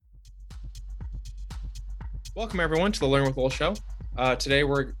Welcome, everyone, to the Learn with Will show. Today,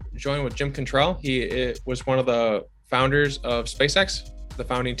 we're joined with Jim Cantrell. He was one of the founders of SpaceX, the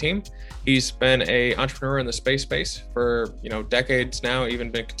founding team. He's been an entrepreneur in the space for decades now.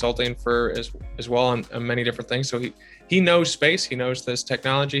 Even been consulting for as well on many different things. So he knows space. He knows this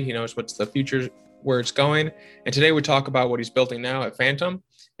technology. He knows what's the future, where it's going. And today, we talk about what he's building now at Phantom.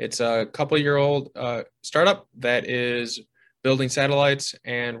 It's a couple-year-old startup that is building satellites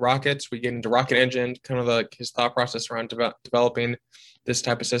and rockets. We get into rocket engine, kind of like his thought process around developing this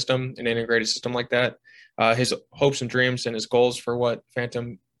type of system, an integrated system like that, his hopes and dreams and his goals for what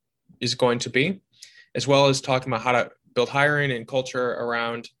Phantom is going to be, as well as talking about how to build hiring and culture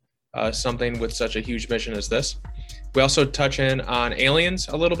around something with such a huge mission as this. We also touch in on aliens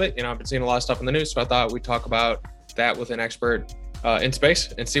a little bit. I've been seeing a lot of stuff in the news, so I thought we'd talk about that with an expert in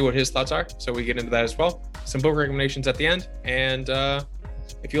space and see what his thoughts are. So we get into that as well. Some book recommendations at the end. And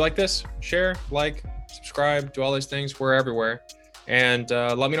if you like this, share, like, subscribe, do all these things. We're everywhere. And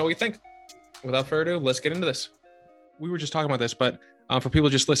let me know what you think. Without further ado, let's get into this. We were just talking about this, but for people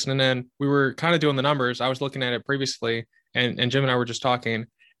just listening in, we were kind of doing the numbers. I was looking at it previously, and Jim and I were just talking.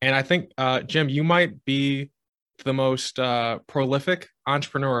 And I think, Jim, you might be the most prolific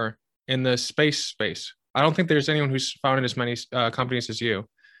entrepreneur in the space. I don't think there's anyone who's founded as many companies as you.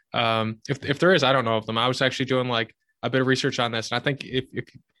 If there is, I don't know of them. I was actually doing like a bit of research on this, and I think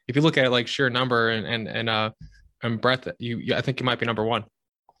if you look at it like sheer number and breadth, I think you might be number one.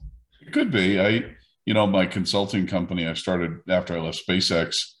 It could be. My consulting company I started after I left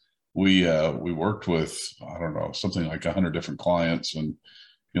SpaceX. We worked with, I don't know, something like 100 different clients, and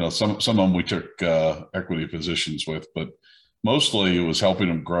some of them we took equity positions with, but mostly it was helping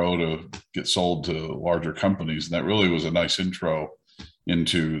them grow to get sold to larger companies, and that really was a nice intro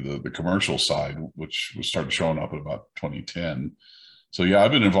into the commercial side, which was started showing up at about 2010. So yeah,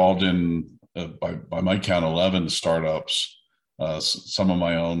 I've been involved in by my count 11 startups, some of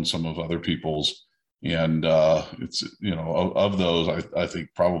my own, some of other people's, and it's of those, I think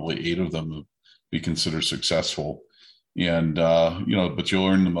probably 8 of them would be considered successful, and but you'll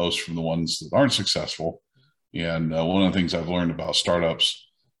learn the most from the ones that aren't successful. And one of the things I've learned about startups,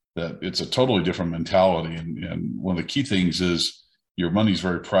 that it's a totally different mentality, and one of the key things is your money's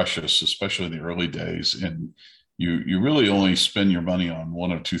very precious, especially in the early days, and you really only spend your money on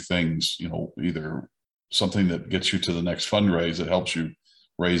one of two things. Either something that gets you to the next fundraise that helps you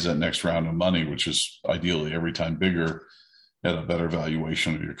raise that next round of money, which is ideally every time bigger at a better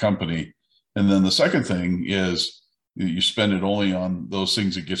valuation of your company, and then the second thing is you spend it only on those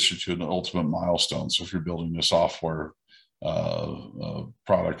things that gets you to an ultimate milestone. So if you're building a software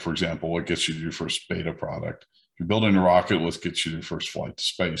product, for example, what gets you to your first beta product? If you're building a rocket, what gets you to your first flight to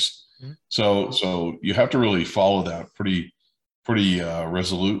space? Mm-hmm. So you have to really follow that pretty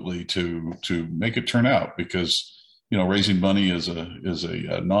resolutely to make it turn out, because raising money is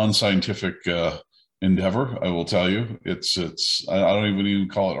a non-scientific endeavor. I will tell you, it's I don't even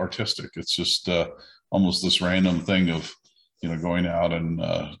call it artistic. It's just almost this random thing of going out and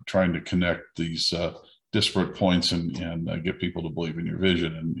trying to connect these disparate points and get people to believe in your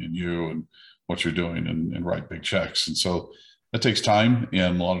vision and you and what you're doing, and write big checks. And so that takes time,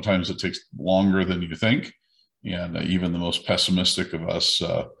 and a lot of times it takes longer than you think, and even the most pessimistic of us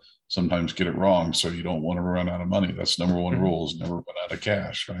sometimes get it wrong. So you don't want to run out of money. That's number one rule, is never run out of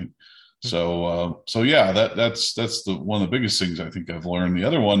cash, right? So yeah, that's one of the biggest things I think I've learned. The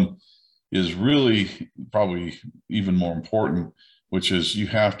other one is really probably even more important, which is you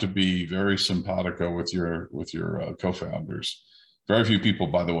have to be very simpatico with your co-founders. Very few people,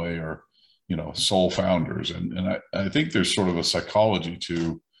 by the way, are sole founders, and I think there's sort of a psychology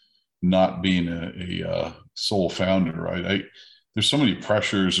to not being a sole founder, right? There's so many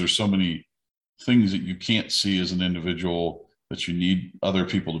pressures, there's so many things that you can't see as an individual, that you need other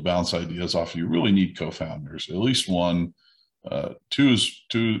people to bounce ideas off. You really need co-founders, at least one. Two,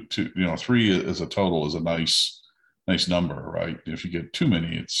 3 as a total is a nice number, right? If you get too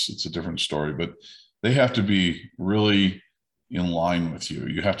many, it's a different story. But they have to be really in line with you.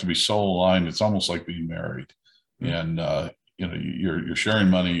 You have to be so aligned. It's almost like being married, and you're sharing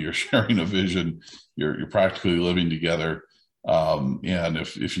money, you're sharing a vision, you're practically living together. And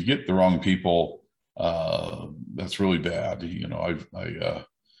if you get the wrong people, that's really bad. I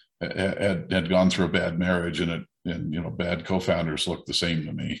had gone through a bad marriage, and bad co-founders look the same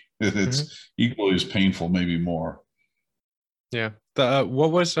to me. It's equally as painful, maybe more. Yeah.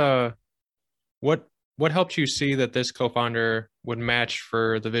 What helped you see that this co-founder would match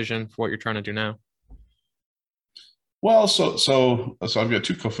for the vision for what you're trying to do now? Well, so I've got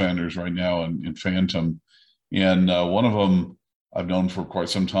 2 co-founders right now in Phantom, and one of them I've known for quite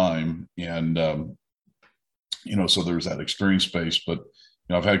some time, and So there's that experience base. But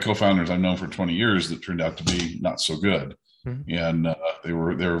I've had co-founders I've known for 20 years that turned out to be not so good, and they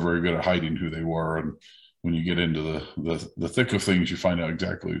were very good at hiding who they were. And when you get into the thick of things, you find out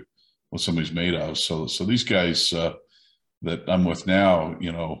exactly what somebody's made of. So these guys that I'm with now,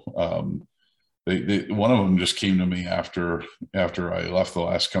 one of them just came to me after I left the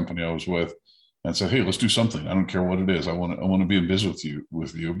last company I was with and said, "Hey, let's do something. I don't care what it is. I want to be in business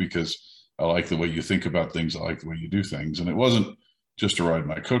with you because I like the way you think about things. I like the way you do things." And it wasn't just to ride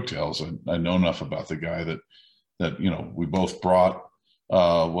my coattails. I know enough about the guy that we both brought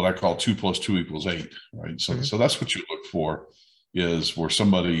what I call 2 + 2 = 8, right? So that's what you look for, is where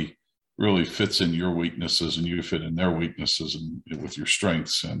somebody really fits in your weaknesses and you fit in their weaknesses and with your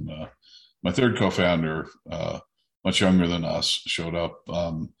strengths. And my third co-founder, much younger than us, showed up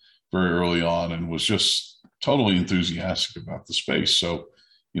very early on and was just totally enthusiastic about the space. So,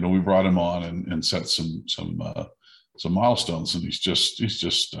 we brought him on and set some milestones, and he's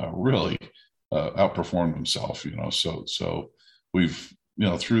just really outperformed himself. So we've,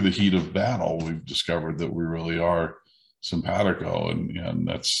 through the heat of battle, we've discovered that we really are simpatico, and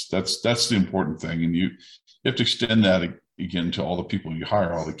that's the important thing. And you have to extend that again to all the people you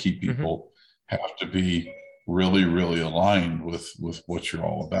hire. All the key people have to be really, really aligned with what you're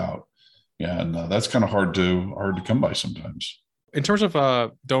all about, and that's kind of hard to come by sometimes. In terms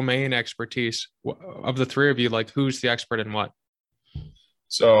of domain expertise, of the three of you, like, who's the expert in what?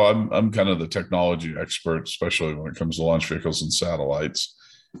 So I'm kind of the technology expert, especially when it comes to launch vehicles and satellites.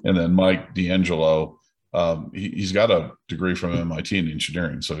 And then Mike D'Angelo, he's got a degree from MIT in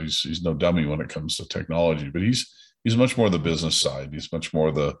engineering, so he's no dummy when it comes to technology. But he's much more the business side. He's much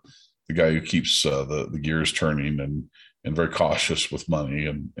more the guy who keeps the gears turning and very cautious with money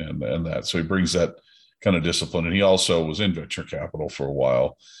and that. So he brings that kind of discipline. And he also was in venture capital for a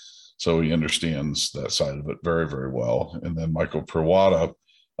while, so he understands that side of it very, very well. And then Michael Perwada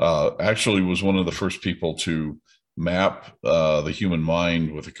actually was one of the first people to map the human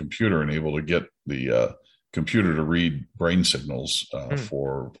mind with a computer and able to get the computer to read brain signals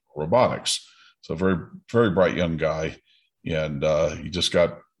for robotics. So very, very bright young guy, and he just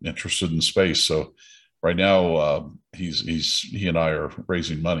got interested in space. So right now he and I are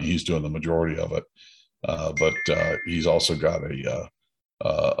raising money. He's doing the majority of it, but he's also got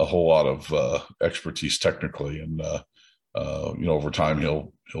a whole lot of expertise technically, and over time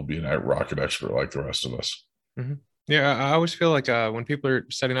he'll be a rocket expert like the rest of us. Yeah, I always feel like when people are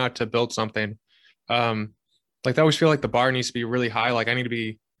setting out to build something, like I always feel like the bar needs to be really high. Like I need to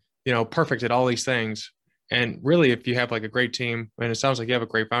be, perfect at all these things. And really, if you have like a great team, and it sounds like you have a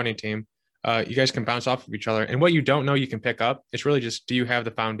great founding team, you guys can bounce off of each other. And what you don't know, you can pick up. It's really just, do you have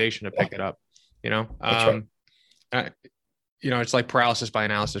the foundation to pick it up? That's right. It's like paralysis by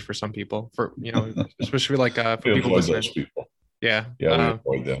analysis for some people. For especially like for people listening. Those people. Yeah. We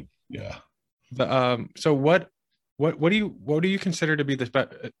avoid them. Yeah. So what do you consider to be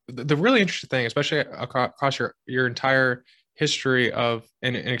the really interesting thing, especially across your entire history of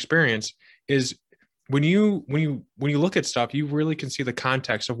and experience, is when you look at stuff, you really can see the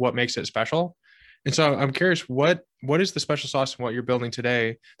context of what makes it special. And so I'm curious, what is the special sauce in what you're building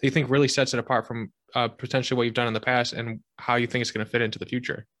today that you think really sets it apart from potentially what you've done in the past, and how you think it's going to fit into the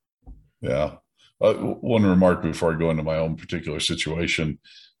future? Yeah. One remark before I go into my own particular situation.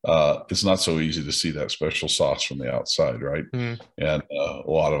 It's not so easy to see that special sauce from the outside, right? And a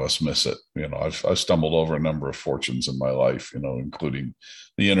lot of us miss it. I've stumbled over a number of fortunes in my life, including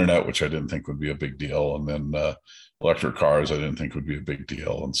the internet, which I didn't think would be a big deal, and then electric cars I didn't think would be a big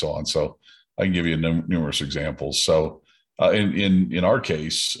deal, and so on. So I can give you numerous examples. So in our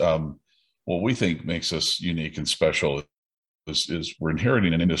case, what we think makes us unique and special is we're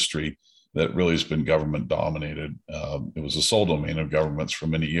inheriting an industry that really has been government dominated. It was the sole domain of governments for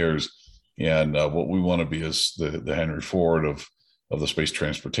many years. And what we want to be is the Henry Ford of the space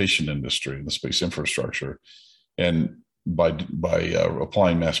transportation industry and the space infrastructure. And by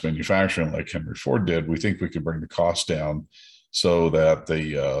applying mass manufacturing like Henry Ford did, we think we could bring the cost down so that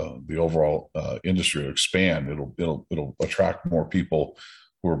the overall industry will expand. It'll attract more people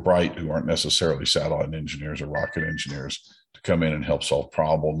who are bright, who aren't necessarily satellite engineers or rocket engineers, to come in and help solve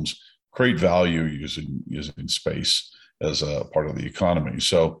problems, create value using space as a part of the economy.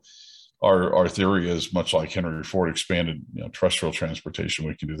 So our theory is, much like Henry Ford expanded terrestrial transportation,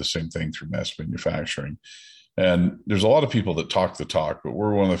 we can do the same thing through mass manufacturing. And there's a lot of people that talk the talk, but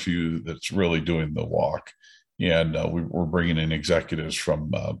we're one of the few that's really doing the walk. And we're bringing in executives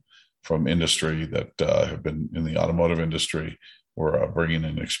from industry that have been in the automotive industry. We're bringing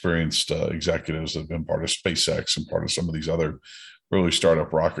in experienced executives that have been part of SpaceX and part of some of these other early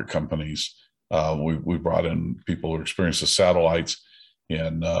startup rocket companies, We brought in people who experience the satellites,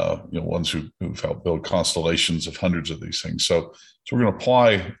 and ones who've helped build constellations of hundreds of these things. So we're going to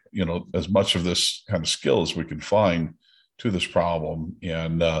apply as much of this kind of skill as we can find to this problem.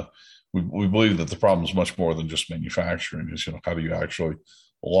 And we believe that the problem is much more than just manufacturing. Is how do you actually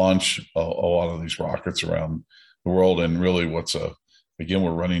launch a lot of these rockets around the world? And really, again,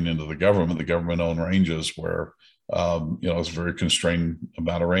 we're running into the government-owned ranges where it's a very constrained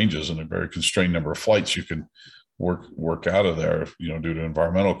amount of ranges and a very constrained number of flights you can work out of there, due to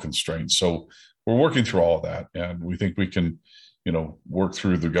environmental constraints. So we're working through all of that, and we think we can, work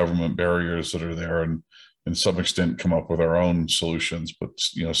through the government barriers that are there, and in some extent come up with our own solutions. But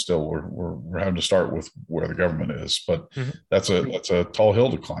still we're having to start with where the government is. But that's a tall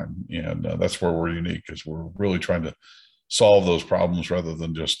hill to climb, and that's where we're unique, is we're really trying to solve those problems rather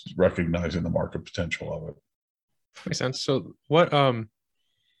than just recognizing the market potential of it. Makes sense. So what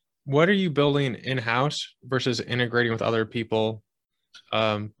are you building in-house versus integrating with other people,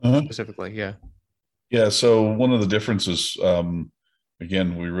 specifically? Yeah. So one of the differences,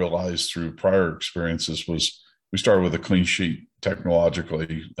 again, we realized through prior experiences, was we started with a clean sheet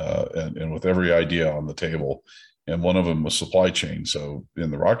technologically, and with every idea on the table. And one of them was supply chain. So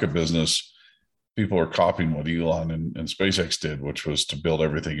in the rocket business, people are copying what Elon and SpaceX did, which was to build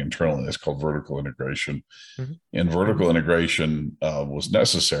everything internally. It's called vertical integration. And vertical integration was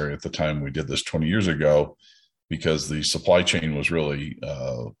necessary at the time we did this 20 years ago, because the supply chain was really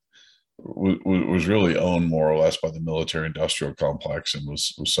owned more or less by the military industrial complex, and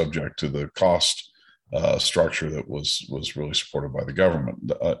was subject to the cost structure that was really supported by the government.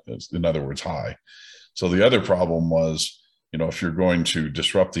 In other words, high. So the other problem was, if you're going to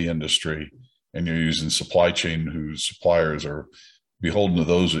disrupt the industry, and you're using supply chain whose suppliers are beholden to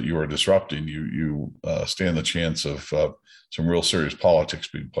those that you are disrupting, you stand the chance of some real serious politics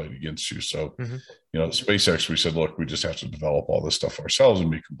being played against you. So, SpaceX, we said, look, we just have to develop all this stuff ourselves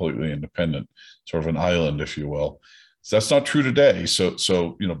and be completely independent, sort of an island, if you will. So that's not true today. So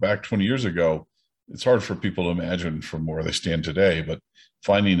back 20 years ago, it's hard for people to imagine from where they stand today, but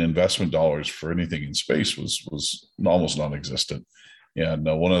finding investment dollars for anything in space was almost non-existent. And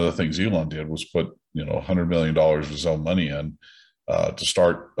one of the things Elon did was put, $100 million of his own money in to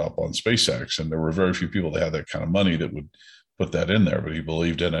start up on SpaceX. And there were very few people that had that kind of money that would put that in there, but he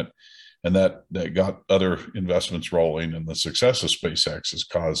believed in it. And that got other investments rolling. And the success of SpaceX has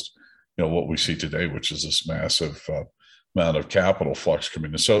caused, what we see today, which is this massive amount of capital flux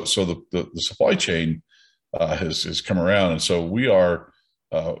coming in. So the supply chain has come around. And so we are,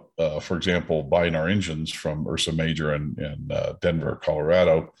 for example, buying our engines from Ursa Major in Denver,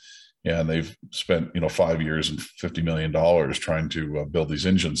 Colorado, and they've spent 5 years and $50 million trying to build these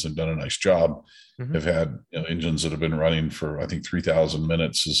engines, and done a nice job. They've had engines that have been running for, I think, 3,000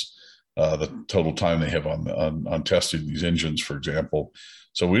 minutes is the total time they have on testing these engines, for example.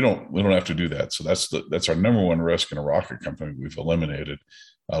 So we don't have to do that. So that's our number one risk in a rocket company we've eliminated.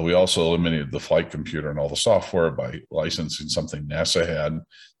 We also eliminated the flight computer and all the software by licensing something NASA had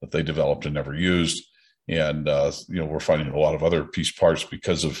that they developed and never used. And we're finding a lot of other piece parts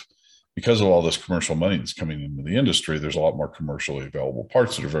because of all this commercial money that's coming into the industry. There's a lot more commercially available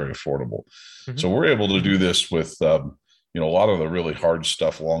parts that are very affordable. So we're able to do this with a lot of the really hard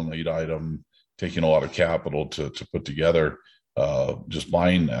stuff, long lead item, taking a lot of capital to put together, just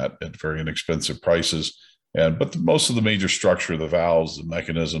buying that at very inexpensive prices. But most of the major structure, the valves, the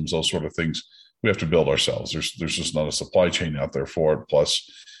mechanisms, those sort of things, we have to build ourselves. There's just not a supply chain out there for it. Plus,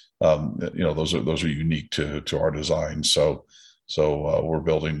 those are unique to our design. So we're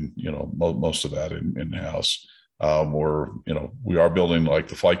building most of that in house. We are building like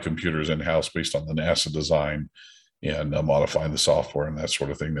the flight computers in house based on the NASA design, and modifying the software and that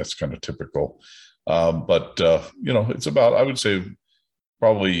sort of thing. That's kind of typical. But it's about, I would say,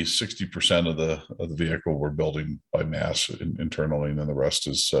 probably 60% of the vehicle we're building by mass internally, and then the rest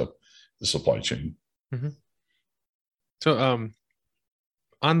is the supply chain. So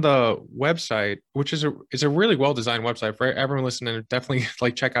on the website, which is a really well designed website for everyone listening,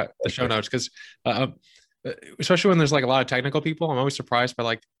 definitely check out the show notes, because especially when there's a lot of technical people, I'm always surprised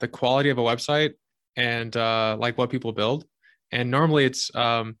by the quality of a website and what people build. And normally it's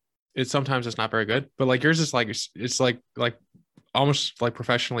sometimes it's not very good, but yours is it's almost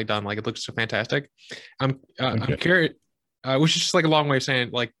professionally done. It looks so fantastic. I'm curious, which is just a long way of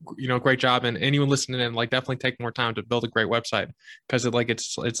saying great job. And anyone listening in, definitely take more time to build a great website, because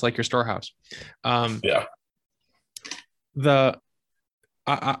it's like your storehouse. I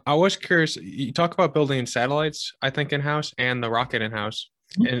was curious, you talk about building satellites, I think, in-house, and the rocket in-house.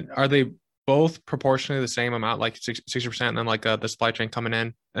 And are they both proportionally the same amount, like 60%, and then like the supply chain coming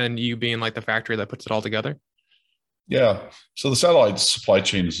in and you being like the factory that puts it all together? Yeah. So the satellite supply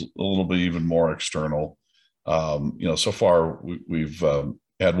chain is a little bit even more external. So far we've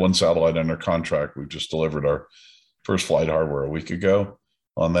had one satellite under contract. We've just delivered our first flight hardware a week ago.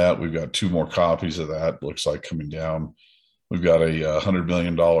 On that, we've got two more copies of that. Looks like coming down. We've got a $100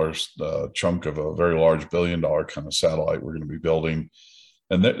 million chunk of a very large $1 billion kind of satellite we're going to be building,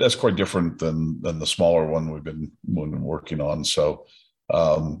 and that's quite different than the smaller one we've been working on. So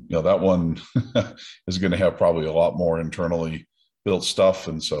that one is going to have probably a lot more internally built stuff,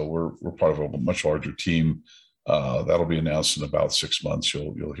 and so we're part of a much larger team. That'll be announced in about 6 months.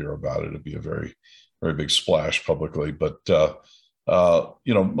 You'll hear about it. It'll be a very very big splash publicly, but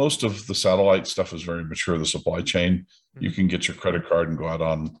most of the satellite stuff is very mature. The supply chain, you can get your credit card and go out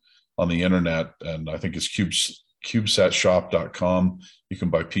on the internet, and I think it's CubeSatShop.com. You can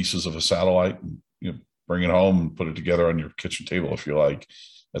buy pieces of a satellite and bring it home and put it together on your kitchen table if you like.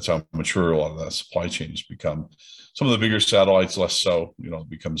 That's how mature a lot of that supply chain has become. Some of the bigger satellites, less so. It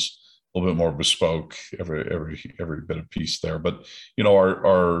becomes a little bit more bespoke every bit of piece there. But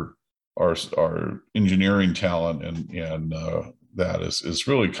our engineering talent and that is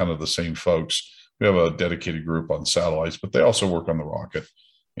really kind of the same folks. We have a dedicated group on satellites, but they also work on the rocket,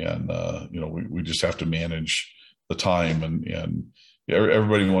 and we just have to manage the time, and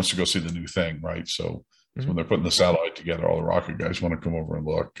everybody wants to go see the new thing, right? So when they're putting the satellite together, all the rocket guys want to come over and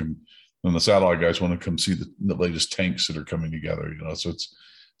look, and then the satellite guys want to come see the latest tanks that are coming together. So it's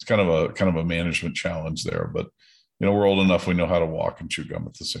kind of a management challenge there, but we're old enough, we know how to walk and chew gum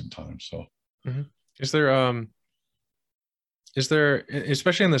at the same time. So is there,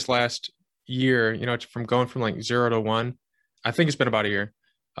 especially in this last year, from going from like 0 to 1, I think it's been about a year.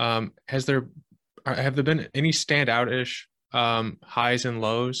 Have there been any standout-ish highs and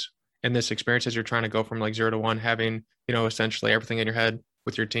lows in this experience as you're trying to go from like 0 to 1, having, essentially everything in your head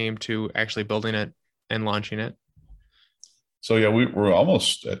with your team to actually building it and launching it? So yeah, we're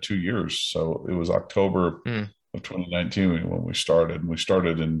almost at 2 years. So it was October of 2019 when we started. And we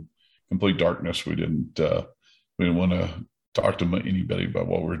started in complete darkness. We didn't want to talk to anybody about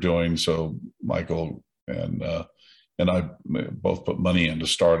what we're doing. So Michael and I both put money in to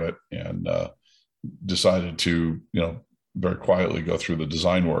start it, and decided to very quietly go through the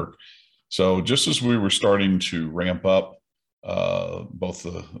design work. So just as we were starting to ramp up both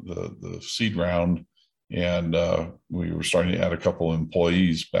the seed round, and we were starting to add a couple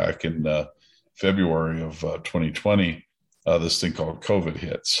employees back in February of 2020, this thing called COVID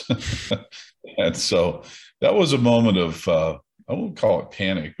hits. And so that was a moment of, I won't call it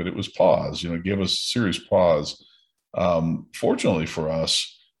panic, but it was pause. It gave us a serious pause. Fortunately for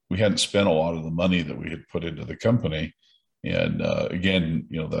us, we hadn't spent a lot of the money that we had put into the company. And again,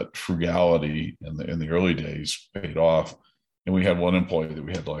 that frugality in the early days paid off. And we had one employee that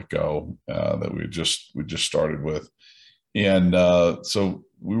we had to let go that we just started with. And so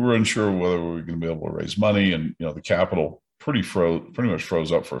we were unsure whether we were going to be able to raise money. And, the capital pretty much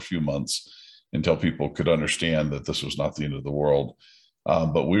froze up for a few months until people could understand that this was not the end of the world.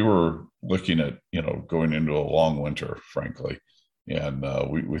 But we were looking at, going into a long winter, frankly. And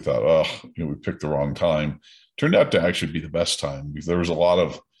we thought, we picked the wrong time. Turned out to actually be the best time, because there was a lot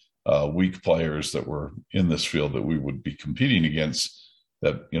of weak players that were in this field that we would be competing against,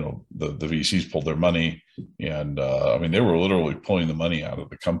 that, the VCs pulled their money. And they were literally pulling the money out of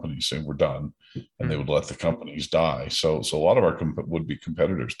the companies, saying we're done, and they would let the companies die. So a lot of our would-be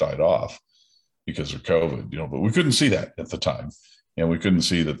competitors died off because of COVID, but we couldn't see that at the time. And we couldn't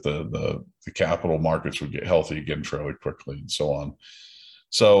see that the capital markets would get healthy again fairly quickly, and so on.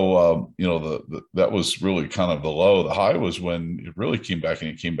 So, that was really kind of the low. The high was when it really came back,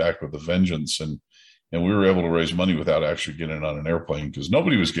 and it came back with a vengeance. And we were able to raise money without actually getting on an airplane, because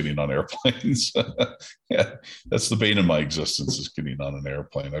nobody was getting on airplanes. Yeah, that's the bane of my existence, is getting on an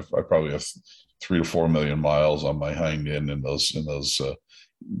airplane. I probably have 3 to 4 million miles on my hind end in those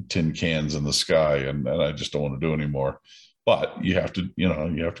tin cans in the sky, and I just don't want to do anymore. But you have to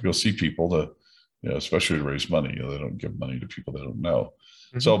go see people to, especially to raise money. They don't give money to people they don't know.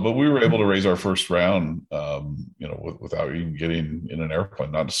 So, but we were able to raise our first round, without even getting in an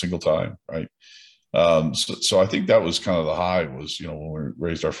airplane, not a single time, right? So I think that was kind of the high, was, when we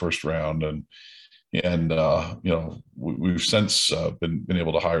raised our first round, and we've since been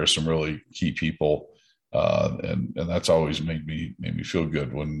able to hire some really key people, and that's always made me feel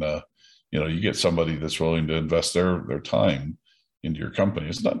good when you get somebody that's willing to invest their time into your company.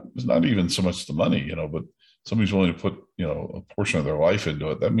 It's not even so much the money, but somebody's willing to put a portion of their life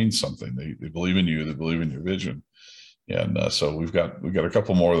into it. That means something. They believe in you. They believe in your vision. And so we've got a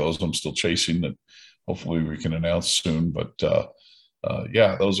couple more of those I'm still chasing that hopefully we can announce soon. But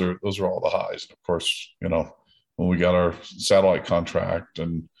yeah, those are all the highs. And of course, when we got our satellite contract,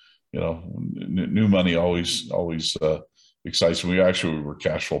 and new money always excites me. We were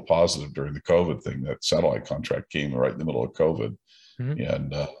cash flow positive during the COVID thing. That satellite contract came right in the middle of COVID,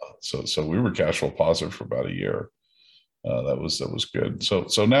 and so we were cash flow positive for about a year. That was good.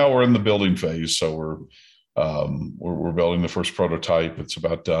 So now we're in the building phase. So we're building the first prototype. It's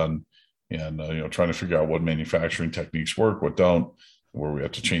about done, and trying to figure out what manufacturing techniques work, what don't, where we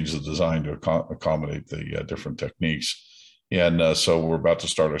have to change the design to accommodate the different techniques. And so we're about to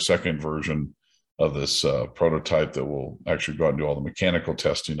start our second version of this prototype that will actually go out and do all the mechanical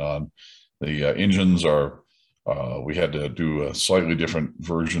testing on. The engines are, we had to do a slightly different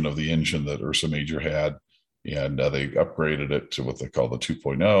version of the engine that Ursa Major had, and they upgraded it to what they call the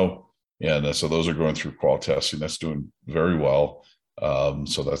 2.0. And so those are going through qual testing. That's doing very well.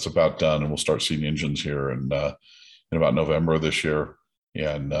 So that's about done, and we'll start seeing engines here in about November of this year.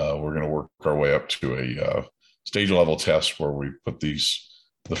 And we're going to work our way up to a stage level test where we put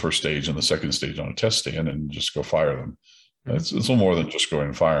the first stage and the second stage on a test stand and just go fire them. It's a little more than just going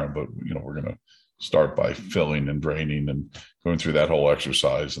and firing, but we're going to start by filling and draining and going through that whole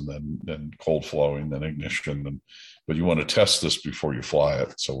exercise, and then cold flowing, then ignition. But you want to test this before you fly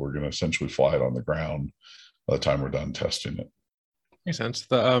it. So we're going to essentially fly it on the ground by the time we're done testing it. Makes sense.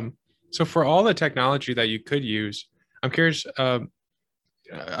 So for all the technology that you could use, I'm curious,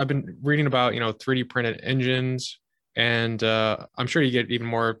 I've been reading about 3D printed engines, and I'm sure you get even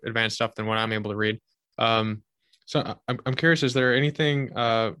more advanced stuff than what I'm able to read. So I'm curious, is there anything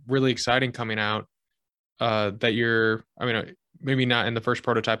really exciting coming out that maybe not in the first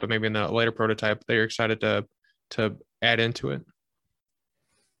prototype, but maybe in the later prototype that you're excited to add into it?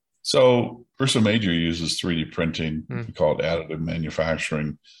 So Ursa Major uses 3D printing. We call it additive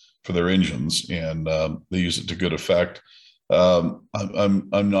manufacturing for their engines, and they use it to good effect. I'm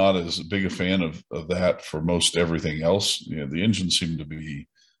not as big a fan of that for most everything else. The engines seem to be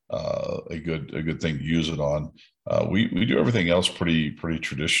a good thing to use it on. We do everything else pretty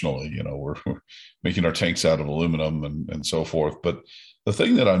traditionally. We're making our tanks out of aluminum and so forth. But the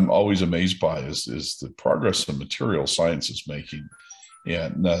thing that I'm always amazed by is the progress of material science is making.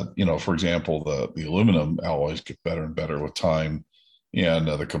 And for example, the aluminum alloys get better and better with time. And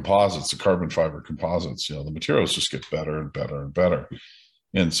the composites, the carbon fiber composites, the materials just get better and better and better.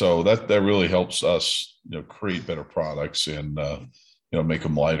 And so that really helps us, create better products and, make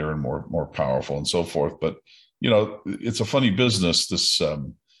them lighter and more powerful and so forth. But, it's a funny business, this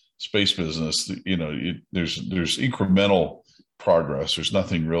space business. There's incremental progress. There's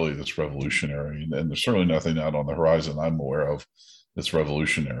nothing really that's revolutionary. And there's certainly nothing out on the horizon I'm aware of that's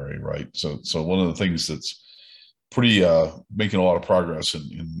revolutionary, right? So one of the things that's pretty making a lot of progress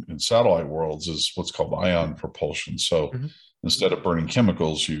in satellite worlds is what's called ion propulsion. So instead of burning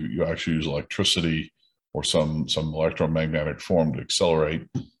chemicals, you actually use electricity or some electromagnetic form to accelerate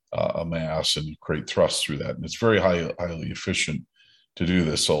a mass, and you create thrust through that. And it's very highly efficient to do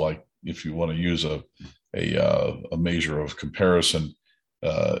this. So like if you want to use a measure of comparison,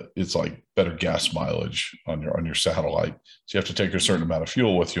 it's like better gas mileage on your satellite. So you have to take a certain amount of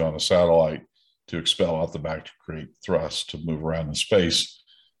fuel with you on a satellite to expel out the back to create thrust to move around in space.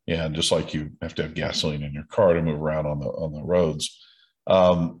 And just like you have to have gasoline in your car to move around on the roads.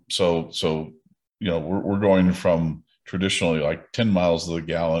 So we're going from traditionally like 10 miles to the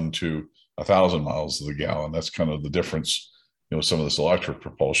gallon to 1,000 miles to the gallon. That's kind of the difference, some of this electric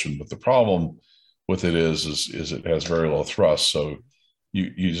propulsion. But the problem with it is it has very low thrust. So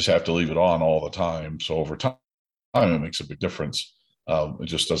you just have to leave it on all the time. So over time, it makes a big difference. It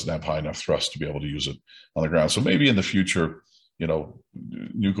just doesn't have high enough thrust to be able to use it on the ground. So maybe in the future,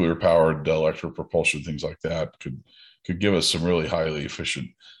 nuclear powered electric propulsion, things like that could give us some really highly efficient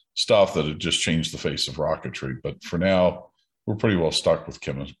stuff that had just changed the face of rocketry. But for now, we're pretty well stuck with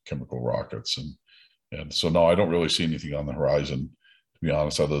chemical rockets. And so, no, I don't really see anything on the horizon, to be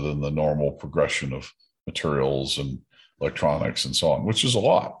honest, other than the normal progression of materials and electronics and so on, which is a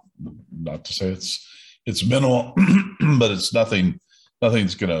lot. Not to say it's minimal, but it's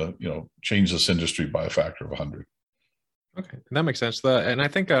nothing's going to change this industry by a factor of 100. Okay, that makes sense. And I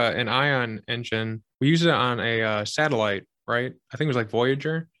think an ion engine, we use it on a satellite, right? I think it was like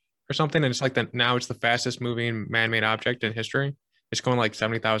Voyager or something, and it's like now it's the fastest moving man-made object in history. It's going like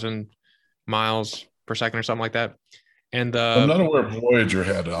 70,000 miles per second or something like that. And I'm not aware Voyager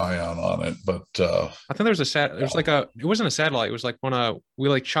had an ion on it, but I think there was it wasn't a satellite. It was like we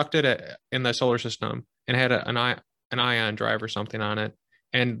like chucked it in the solar system and had an ion drive or something on it.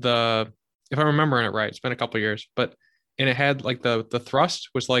 And if I'm remembering it right, it's been a couple of years, but and it had like the thrust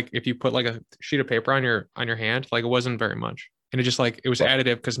was like if you put like a sheet of paper on your hand, like it wasn't very much, and it just like it was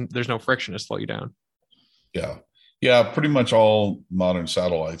additive because there's no friction to slow you down. Yeah. Yeah. Pretty much all modern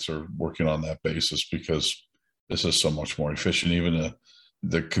satellites are working on that basis because this is so much more efficient. Even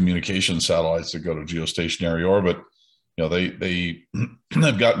the communication satellites that go to geostationary orbit, they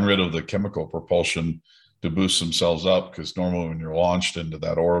have gotten rid of the chemical propulsion to boost themselves up because normally when you're launched into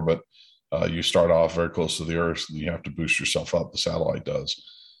that orbit, you start off very close to the Earth and you have to boost yourself up. The satellite does.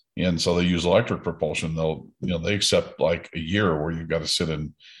 And so they use electric propulsion. They accept like a year where you've got to sit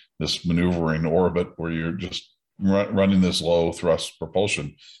in this maneuvering orbit where you're just running this low thrust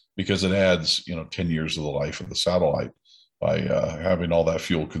propulsion because it adds 10 years of the life of the satellite by having all that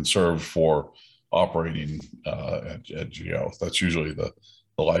fuel conserved for operating at geo. That's usually the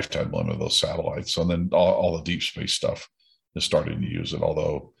lifetime limit of those satellites. And then all the deep space stuff is starting to use it.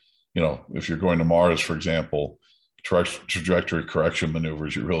 Although, if you're going to Mars, for example, trajectory correction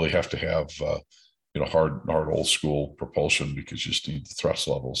maneuvers, you really have to have hard old school propulsion because you just need the thrust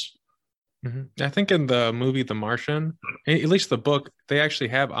levels. I think in the movie The Martian, at least the book, they actually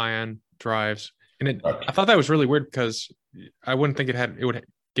have ion drives, and I thought that was really weird because I wouldn't think it would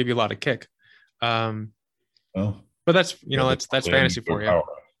give you a lot of kick. Well, but that's that's fantasy for you. Power.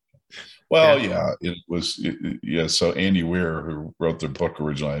 Well, yeah, it was. So Andy Weir, who wrote the book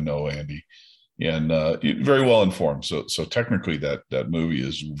originally, I know Andy, and very well informed. So technically, that movie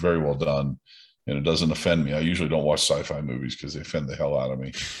is very well done, and it doesn't offend me. I usually don't watch sci-fi movies because they offend the hell out of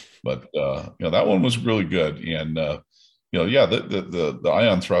me. But that one was really good, and the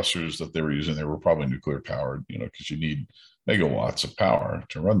ion thrusters that they were using, they were probably nuclear powered, because you need megawatts of power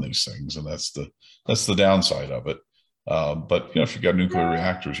to run these things, and that's the downside of it. But if you've got nuclear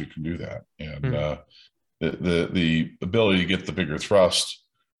reactors, you can do that, and the ability to get the bigger thrust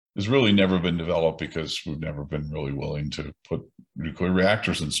has really never been developed because we've never been really willing to put nuclear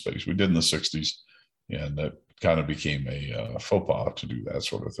reactors in space. We did in the '60s, and that kind of became a faux pas to do that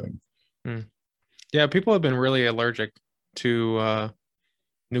sort of thing. Yeah, people have been really allergic to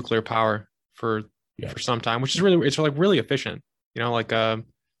nuclear power for some time, which is really efficient.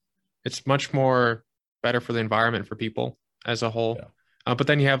 It's much more better for the environment for people as a whole. Yeah. But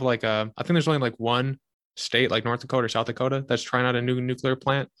then you have I think there's only like one state, like North Dakota or South Dakota, that's trying out a new nuclear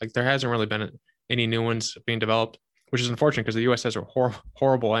plant. Like there hasn't really been any new ones being developed, which is unfortunate because the U.S. has a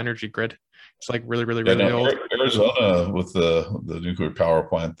horrible energy grid. It's like really old. Arizona with the nuclear power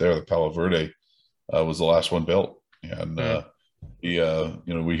plant there, the Palo Verde, was the last one built, and we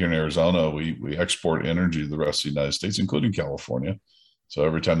here in Arizona we export energy to the rest of the United States, including California. So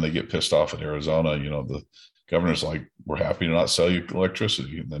every time they get pissed off at Arizona, the governor's like, "We're happy to not sell you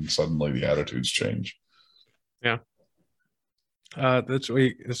electricity," and then suddenly the attitudes change. Yeah, that's what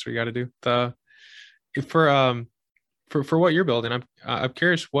you got to do. For what you're building, I'm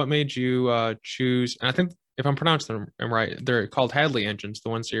curious what made you choose. And I think if I'm pronouncing them right, they're called Hadley engines, the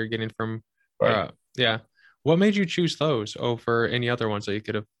ones that you're getting from. Right. Yeah. What made you choose those over any other ones that you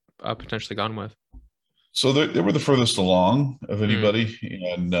could have potentially gone with? So they were the furthest along of anybody,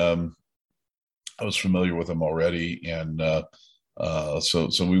 and I was familiar with them already. And so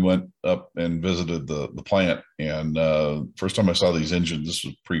we went up and visited the plant. And first time I saw these engines, this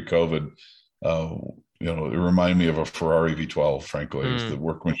was pre-COVID. It reminded me of a Ferrari V12. Frankly, the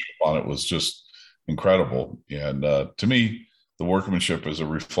workmanship on it was just incredible. And to me, the workmanship is a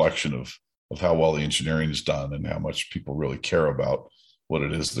reflection of how well the engineering is done and how much people really care about what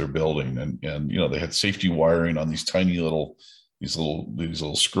it is they're building. And they had safety wiring on these tiny these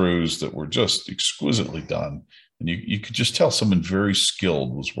little screws that were just exquisitely done. And you could just tell someone very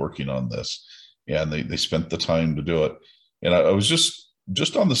skilled was working on this, and they spent the time to do it. And I was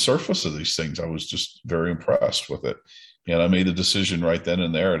just on the surface of these things, I was just very impressed with it. And I made a decision right then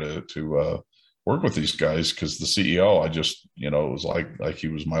and there to work with these guys, because the CEO, it was like he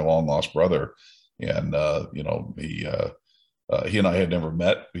was my long lost brother. And, he and I had never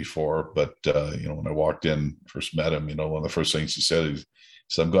met before, but, when I walked in, first met him, one of the first things he said,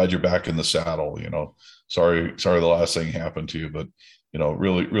 "I'm glad you're back in the saddle. Sorry, the last thing happened to you, but,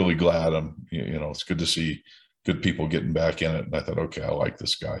 really, really glad it's good to see good people getting back in it." And I thought, okay, I like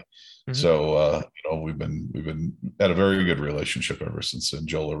this guy. Mm-hmm. So, we've been had a very good relationship ever since then.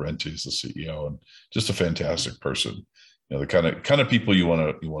 Joe Laurenti is the CEO, and just a fantastic person. The kind of people you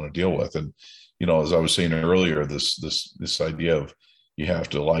want to deal with. And, as I was saying earlier, this idea of you have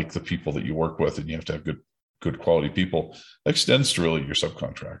to like the people that you work with, and you have to have good quality people, that extends to really your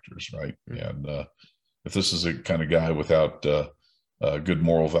subcontractors, right? Mm-hmm. And if this is a kind of guy without good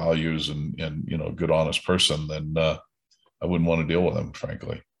moral values and good honest person, then I wouldn't want to deal with him,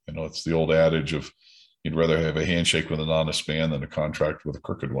 frankly. It's the old adage of you'd rather have a handshake with an honest man than a contract with a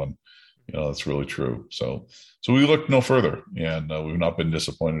crooked one. That's really true. So we looked no further, and we've not been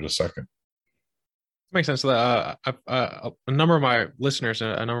disappointed a second. Makes sense. A number of my listeners,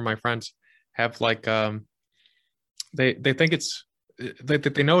 a number of my friends have like they think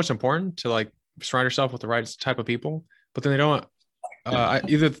they know it's important to like surround yourself with the right type of people, but then they don't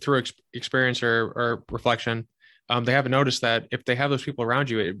either through experience or reflection. They haven't noticed that if they have those people around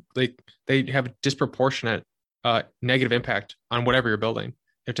you, they have a disproportionate negative impact on whatever you're building.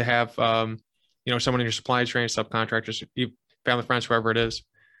 You have to have someone in your supply chain, subcontractors, family, friends, whoever it is.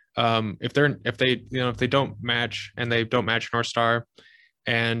 If they don't match and they don't match North Star,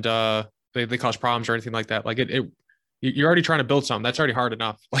 and they cause problems or anything like that, like you're already trying to build something that's already hard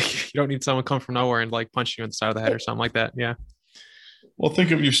enough. Like, you don't need someone come from nowhere and like punch you in the side of the head or something like that. Yeah. Well,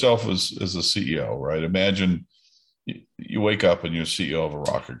 think of yourself as a CEO, right? Imagine you wake up and you're CEO of a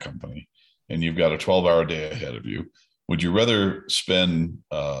rocket company, and you've got a 12-hour day ahead of you. Would you rather spend,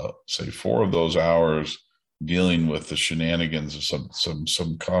 say, 4 of those hours dealing with the shenanigans of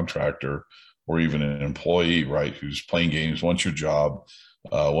some contractor or even an employee, right, who's playing games, wants your job,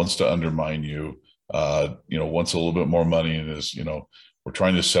 wants to undermine you, wants a little bit more money, and is, we're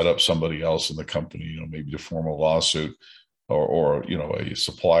trying to set up somebody else in the company, maybe to form a lawsuit, or a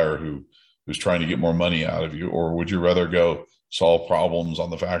supplier who's trying to get more money out of you? Or would you rather go solve problems on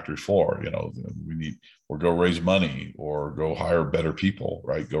the factory floor? Or go raise money, or go hire better people,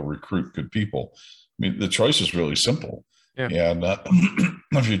 right? Go recruit good people. I mean, the choice is really simple. Yeah. And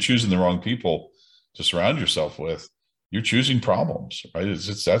if you're choosing the wrong people to surround yourself with, you're choosing problems, right?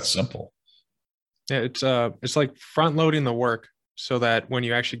 It's that simple. Yeah, it's like front loading the work so that when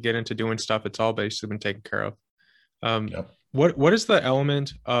you actually get into doing stuff, it's all basically been taken care of. Yep. What is the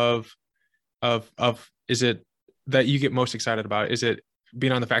element of is it that you get most excited about? Is it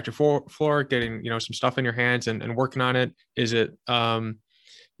being on the factory floor, getting some stuff in your hands and working on it? Is it meeting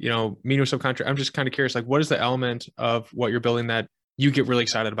with subcontractor? I'm just kind of curious, like, what is the element of what you're building that you get really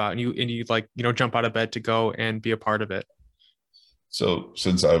excited about, and you like jump out of bed to go and be a part of it? So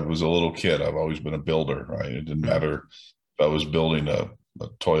since I was a little kid, I've always been a builder, right? It didn't matter if I was building a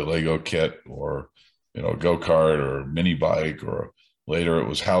toy Lego kit, or a go-kart, or a mini bike, or later it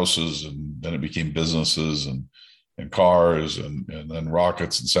was houses, and then it became businesses and cars, and then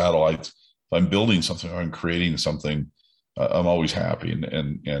rockets and satellites. If I'm building something, or I'm creating something, I'm always happy.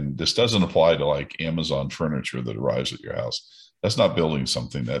 And this doesn't apply to like Amazon furniture that arrives at your house. That's not building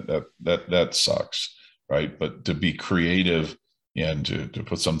something. That sucks, right? But to be creative and to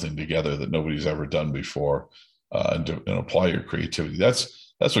put something together that nobody's ever done before, and apply your creativity, that's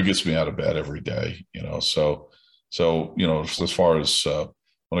what gets me out of bed every day. So as far as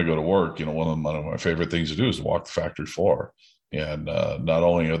when I go to work, one of my favorite things to do is to walk the factory floor. And not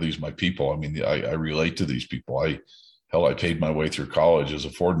only are these my people, I mean, I relate to these people. I paid my way through college as a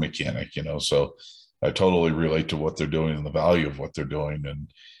Ford mechanic, so I totally relate to what they're doing and the value of what they're doing.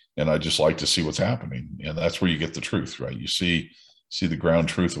 And I just like to see what's happening. And that's where you get the truth, right? You see the ground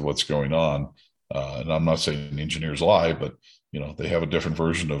truth of what's going on. And I'm not saying engineers lie, but they have a different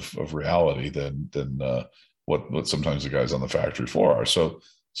version of reality than what sometimes the guys on the factory floor are. So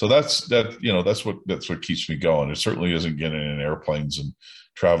that's what keeps me going. It certainly isn't getting in airplanes and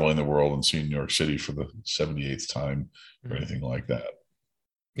traveling the world and seeing New York City for the 78th time or anything like that.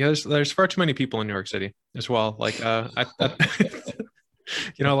 Yeah, there's far too many people in New York City as well. Like like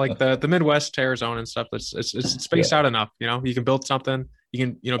the Midwest to Arizona and stuff. It's spaced out enough. You can build something.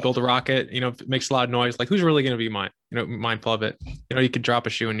 You can build a rocket. It makes a lot of noise. Like, who's really going to be mindful of it? You could drop a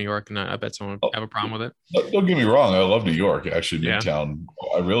shoe in New York, and I bet someone would have a problem with it. Don't get me wrong. I love New York. Actually, Midtown.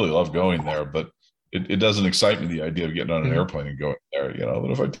 I really love going there, but it doesn't excite me, the idea of getting on an airplane and going there.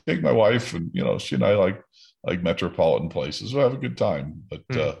 But if I take my wife, and she and I like metropolitan places, we'll have a good time. But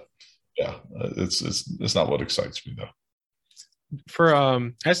it's not what excites me though. For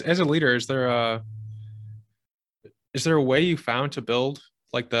as a leader, is there a way you found to build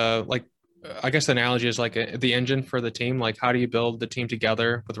I guess the analogy is like the engine for the team? Like, how do you build the team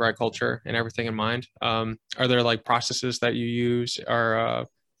together with the right culture and everything in mind? Are there like processes that you use, or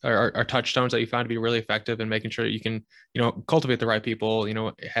touchstones that you found to be really effective in making sure that you can, cultivate the right people,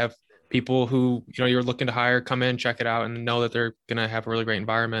 have people who, you're looking to hire come in, check it out, and know that they're going to have a really great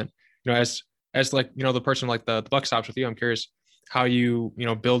environment? As like, the person, like the buck stops with you, I'm curious how you,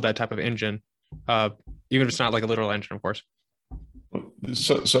 build that type of engine, even if it's not like a literal engine, of course.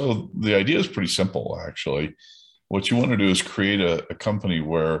 So the idea is pretty simple, actually. What you want to do is create a company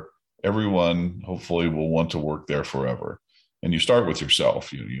where everyone hopefully will want to work there forever. And you start with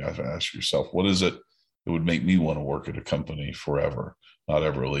yourself. You have to ask yourself, what is it that would make me want to work at a company forever, not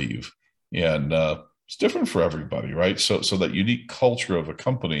ever leave? And it's different for everybody, right? So that unique culture of a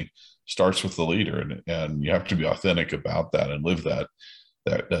company starts with the leader, and you have to be authentic about that and live that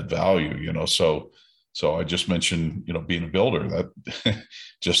value, So I just mentioned, being a builder. That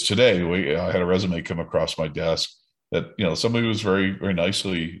just today, I had a resume come across my desk that somebody was very very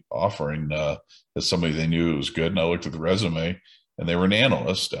nicely offering as somebody they knew was good, and I looked at the resume, and they were an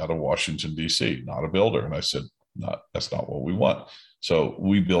analyst out of Washington D.C., not a builder, and I said, "Not that's not what we want." So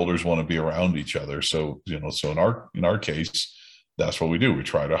we builders want to be around each other. So so in our case, that's what we do. We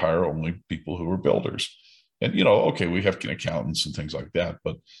try to hire only people who are builders, and okay, we have accountants and things like that,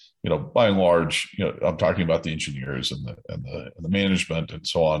 but by and large, I'm talking about the engineers and the management and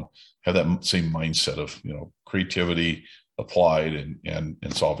so on, have that same mindset of creativity applied and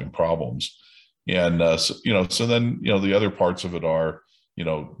solving problems. And so then the other parts of it are,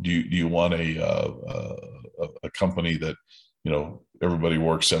 do you want a company that everybody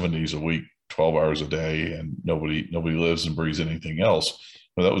works 7 days a week, 12 hours a day, and nobody lives and breathes anything else?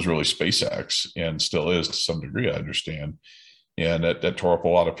 Well, that was really SpaceX, and still is to some degree, I understand. And that tore up a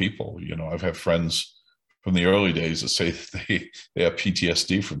lot of people. I've had friends from the early days that say that they have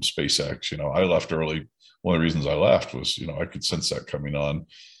PTSD from SpaceX. I left early. One of the reasons I left was, I could sense that coming on.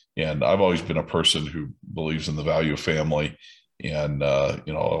 And I've always been a person who believes in the value of family. And, I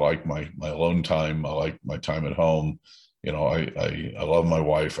like my alone time. I like my time at home. I love my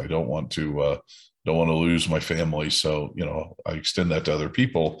wife. I don't want to lose my family. So, I extend that to other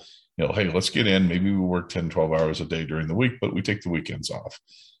people. Hey, let's get in. Maybe we work 10, 12 hours a day during the week, but we take the weekends off.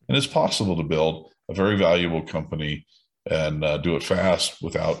 And it's possible to build a very valuable company and do it fast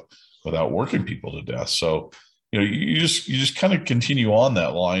without working people to death. So, you just kind of continue on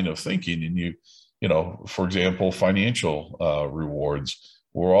that line of thinking, and for example, financial rewards.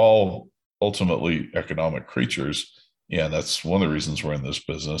 We're all ultimately economic creatures, and that's one of the reasons we're in this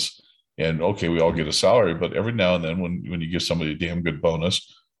business. And okay, we all get a salary, but every now and then, when you give somebody a damn good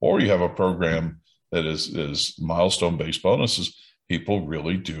bonus, or you have a program that is milestone based bonuses, people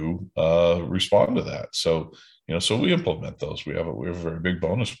really do respond to that. So so we implement those. We have a very big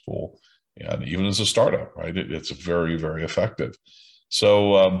bonus pool, and even as a startup, right, it's very very effective.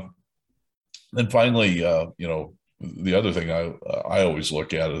 So then finally, the other thing I always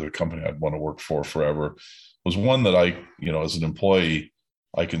look at as a company I'd want to work for forever was one that I as an employee,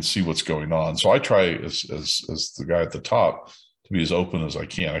 I can see what's going on. So I try as the guy at the top to be as open as I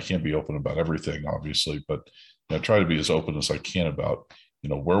can. I can't be open about everything, obviously, but I try to be as open as I can about,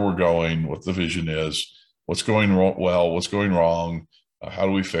 where we're going, what the vision is, what's going well, what's going wrong, how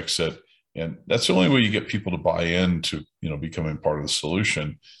do we fix it? And that's the only way you get people to buy into, becoming part of the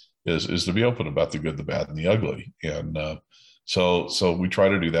solution is to be open about the good, the bad, and the ugly. And so we try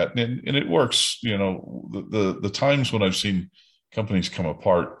to do that, and it works. The times when I've seen companies come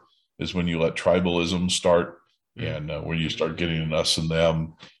apart is when you let tribalism start, and when you start getting an us and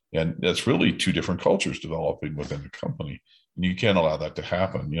them, and that's really two different cultures developing within the company, and you can't allow that to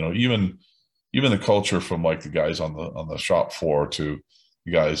happen. Even the culture from like the guys on the shop floor to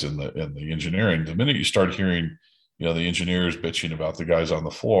the guys in the engineering. The minute you start hearing, the engineers bitching about the guys on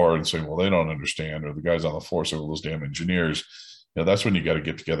the floor and saying, well, they don't understand, or the guys on the floor say, well, those damn engineers, that's when you got to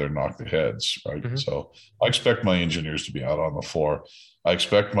get together and knock the heads, right? Mm-hmm. So I expect my engineers to be out on the floor. I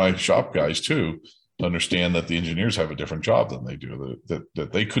expect my shop guys too to understand that the engineers have a different job than they do,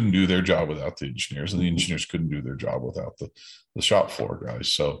 that they couldn't do their job without the engineers, and the engineers couldn't do their job without the shop floor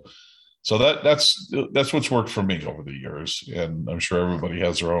guys. So that's what's worked for me over the years, and I'm sure everybody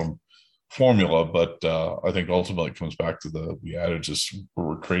has their own formula, but I think ultimately it comes back to the adage is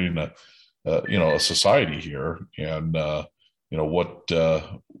we're creating a society here, and what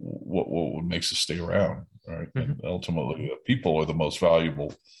makes us stay around, right? Mm-hmm. And ultimately, people are the most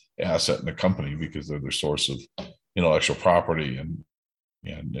valuable asset in the company because they're the source of intellectual property and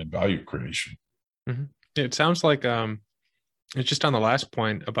value creation. Mm-hmm. It sounds like it's just on the last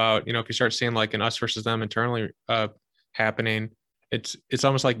point about if you start seeing like an us versus them internally happening, it's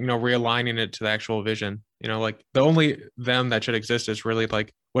almost like realigning it to the actual vision. Like the only them that should exist is really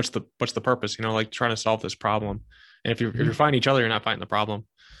like what's the purpose? Like trying to solve this problem. And if you're fighting each other, you're not fighting the problem.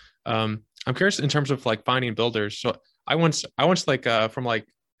 I'm curious in terms of like finding builders. So I once like from like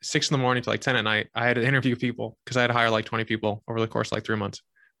 6 a.m. to like 10 p.m, I had to interview people because I had to hire like 20 people over the course of like 3 months.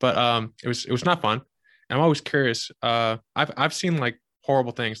 But it was not fun. And I'm always curious. I've seen like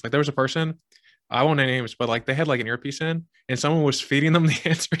horrible things. Like there was a person, I won't name names, but like they had like an earpiece in, and someone was feeding them the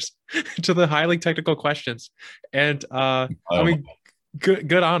answers to the highly technical questions. And I mean,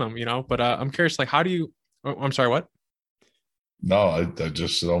 good on them, But I'm curious, like, how do you? Oh, I'm sorry, what? No, I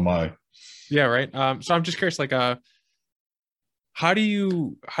just oh my. Yeah, right. So I'm just curious, like, how do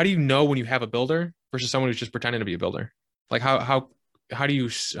you know when you have a builder versus someone who's just pretending to be a builder? Like how do you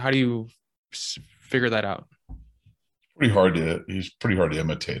figure that out? He's pretty hard to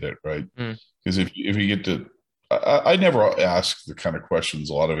imitate it, right? Mm, Because if you get to, I never ask the kind of questions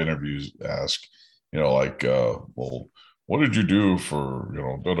a lot of interviews ask, like, well, what did you do for,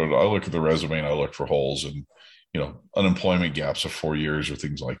 da, da, da. I look at the resume and I look for holes and, unemployment gaps of 4 years or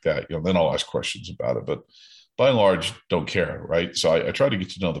things like that. Then I'll ask questions about it, but by and large, don't care, right? So I try to get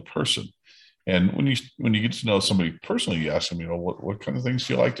to know the person. And when you get to know somebody personally, you ask them, what kind of things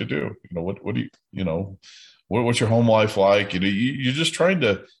do you like to do? What do what's your home life like? You're just trying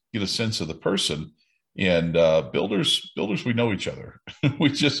to get a sense of the person. And builders, we know each other.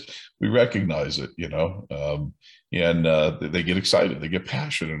 we recognize it, and they get excited, they get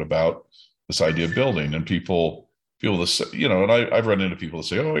passionate about this idea of building, and people feel this, And I've run into people that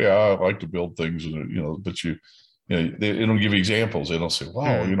say, "Oh yeah, I like to build things," and but they don't give examples. They don't say,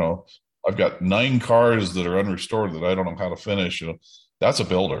 "Wow, mm, I've got 9 cars that are unrestored that I don't know how to finish." That's a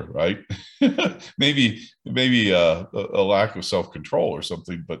builder, right? maybe a lack of self-control or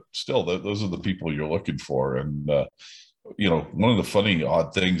something, but still, those are the people you're looking for. And one of the funny,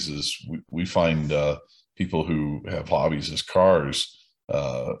 odd things is we find people who have hobbies as cars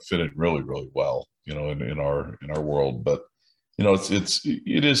fit in really, really well, in our world. But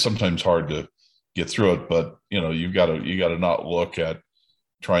it is sometimes hard to get through it. But you got to not look at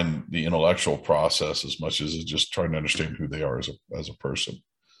trying the intellectual process as much as just trying to understand who they are as a person.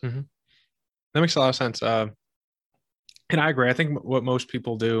 mm-hmm. That makes a lot of sense. And I agree. I think what most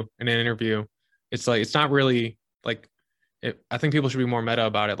people do in an interview, it's like, it's not really like, I think people should be more meta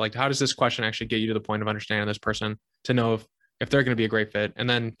about it. Like, how does this question actually get you to the point of understanding this person to know if they're going to be a great fit, and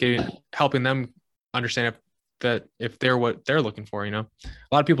then helping them understand if they're what they're looking for. A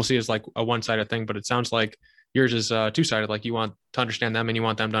lot of people see it as like a one-sided thing, but it sounds like yours is two-sided. Like, you want to understand them and you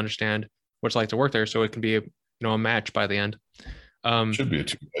want them to understand what it's like to work there, so it can be a match by the end. Should be a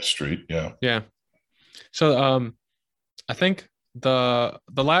two-way street. Yeah. Yeah. So I think the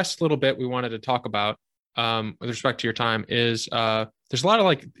last little bit we wanted to talk about with respect to your time is there's a lot of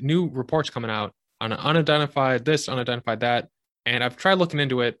like new reports coming out on unidentified this, unidentified that, and I've tried looking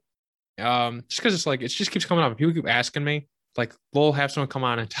into it just because it's like it just keeps coming up. People keep asking me, like, we'll have someone come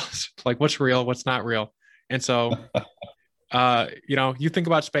on and tell us like what's real, what's not real. And so you think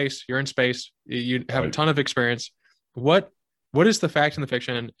about space, you're in space, you have a ton of experience. What is the fact and the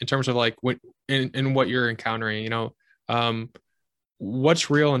fiction in terms of like what in what you're encountering? What's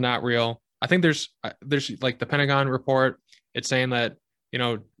real and not real? I think there's like the Pentagon report. It's saying that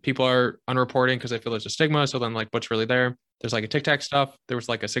people are unreporting because they feel there's a stigma. So then, like, what's really there? There's like a Tic Tac stuff. There was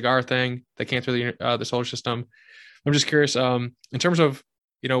like a cigar thing that came through the solar system. I'm just curious, in terms of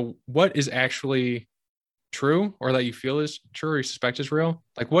what is actually true, or that you feel is true, or you suspect is real.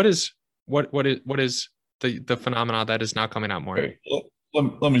 Like, what is the phenomena that is now coming out more? Okay.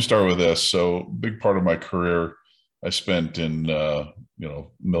 Let me start with this. So, big part of my career I spent in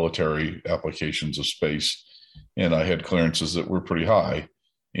military applications of space, and I had clearances that were pretty high.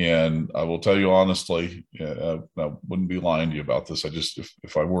 And I will tell you honestly, I wouldn't be lying to you about this.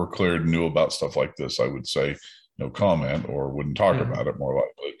 If I were cleared and knew about stuff like this, I would say no comment or wouldn't talk about it, more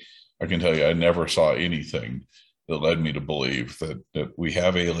likely. I can tell you, I never saw anything that led me to believe that we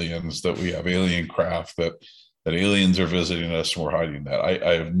have aliens, that we have alien craft, that aliens are visiting us and we're hiding that.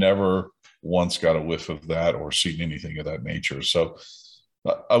 I have never once got a whiff of that or seen anything of that nature. So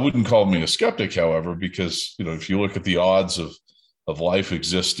I wouldn't call me a skeptic, however, because if you look at the odds of life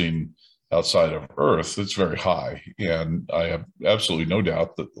existing outside of Earth, it's very high. And I have absolutely no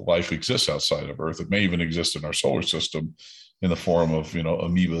doubt that life exists outside of Earth. It may even exist in our solar system in the form of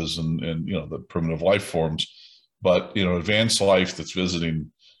amoebas and the primitive life forms. But advanced life that's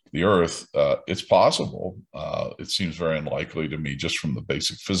visiting the Earth, it's possible. It seems very unlikely to me, just from the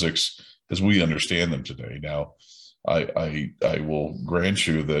basic physics as we understand them today. Now, I will grant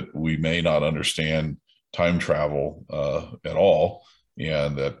you that we may not understand time travel at all,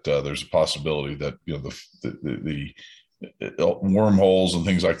 and that there's a possibility that the wormholes and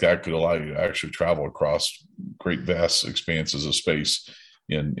things like that could allow you to actually travel across great vast expanses of space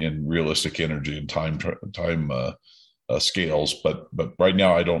in realistic energy and time scales. But right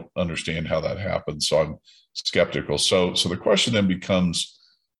now I don't understand how that happens, so I'm skeptical. So the question then becomes,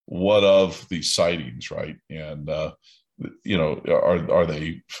 what of these sightings, right? And are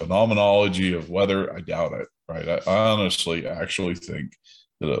they phenomenology of weather? I doubt it, right? I honestly actually think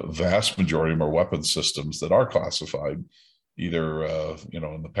that a vast majority of them are weapon systems that are classified. Either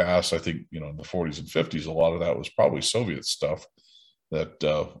in the past, I think in the 40s and 50s, a lot of that was probably Soviet stuff that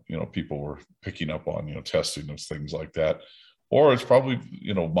people were picking up on, testing of things like that, or it's probably,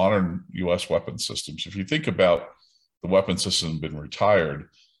 modern U.S. weapon systems. If you think about the weapon system been retired,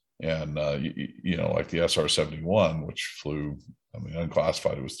 and like the SR-71, which flew,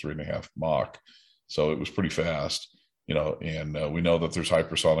 unclassified, it was 3.5 Mach, so it was pretty fast. And we know that there's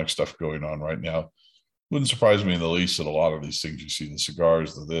hypersonic stuff going on right now. Wouldn't surprise me in the least that a lot of these things you see, the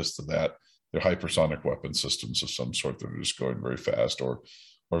cigars, the this, the that, they're hypersonic weapon systems of some sort that are just going very fast, or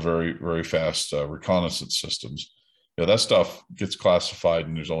very, very fast reconnaissance systems. That stuff gets classified,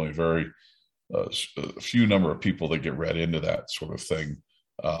 and there's only a few number of people that get read into that sort of thing.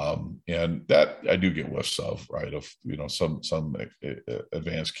 And that I do get whiffs of, right? Of, some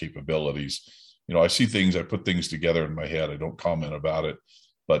advanced capabilities. I see things, I put things together in my head. I don't comment about it,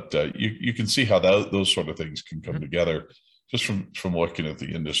 but you can see how those sort of things can come together just from looking at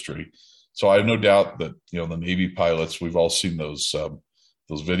the industry. So I have no doubt that, the Navy pilots, we've all seen those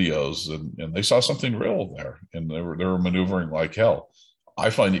videos, and they saw something real there, and they were maneuvering like hell. I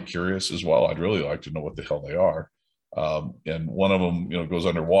find it curious as well. I'd really like to know what the hell they are. And one of them, goes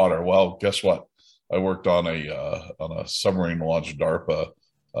underwater. Well, guess what? I worked on a submarine launched DARPA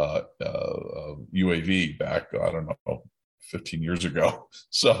UAV back, I don't know, 15 years ago.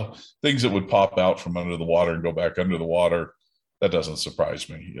 So things that would pop out from under the water and go back under the water, that doesn't surprise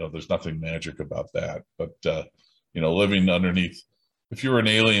me. There's nothing magic about that. But living underneath, if you were an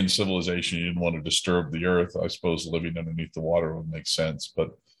alien civilization, you didn't want to disturb the earth, I suppose living underneath the water would make sense.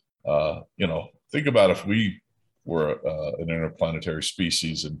 But think about if we were an interplanetary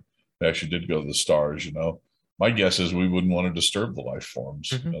species and we actually did go to the stars, my guess is we wouldn't want to disturb the life forms.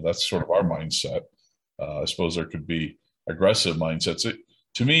 Mm-hmm. That's sort of our mindset. I suppose there could be aggressive mindsets.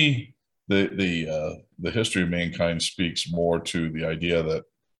 To me, the history of mankind speaks more to the idea that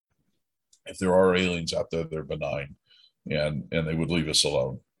if there are aliens out there, they're benign, and they would leave us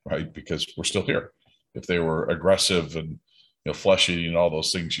alone, right? Because we're still here. If they were aggressive and flesh eating and all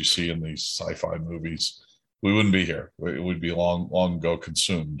those things you see in these sci-fi movies, we wouldn't be here. It would be long ago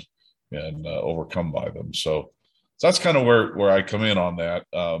consumed and overcome by them. So that's kind of where I come in on that.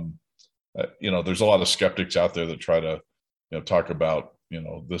 There's a lot of skeptics out there that try to talk about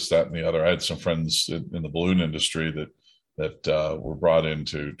this, that, and the other. I had some friends in the balloon industry that were brought in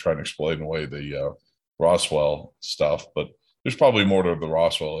to try and explain away the Roswell stuff, but there's probably more to the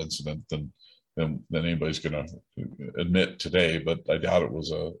Roswell incident than anybody's going to admit today. But I doubt it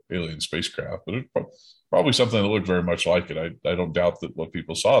was a alien spacecraft, but it's probably something that looked very much like it. I don't doubt that what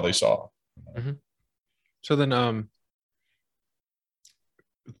people saw, they saw. Mm-hmm. So then,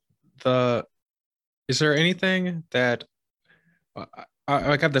 is there anything that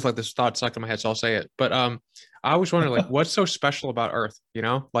I have this thought stuck in my head, so I'll say it. But I was wondering, what's so special about Earth?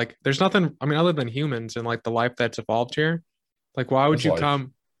 There's nothing. I mean, other than humans and the life that's evolved here. Why would you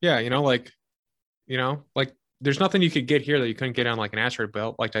come? Yeah, there's nothing you could get here that you couldn't get on an asteroid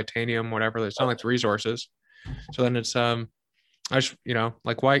belt, like titanium, whatever. It's not the resources. So then it's I just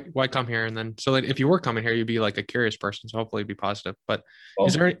why come here? And then so that if you were coming here, you'd be a curious person. So hopefully it'd be positive. But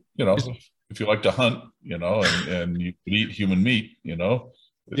is there if you like to hunt, and you can eat human meat,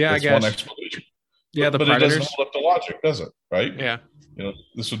 yeah, I guess one explanation. Yeah, but it doesn't hold up to logic, does it? Right? Yeah.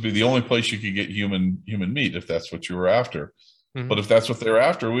 This would be the only place you could get human meat if that's what you were after. Mm-hmm. But if that's what they're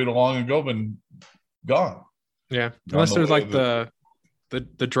after, we'd have long ago been gone. Yeah, unless there's the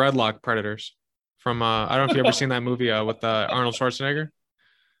dreadlock predators from I don't know if you've ever seen that movie with Arnold Schwarzenegger.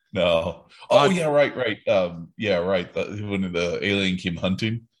 No. Oh yeah, right. Yeah, right. When the alien came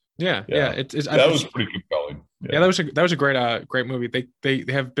hunting. Yeah. That was pretty compelling. Yeah, that was a great movie. They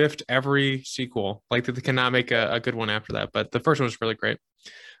have biffed every sequel. They cannot make a good one after that. But the first one was really great.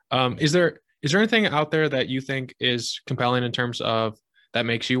 Is there anything out there that you think is compelling in terms of that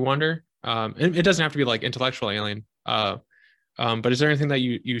makes you wonder? It doesn't have to be intellectual alien. But is there anything that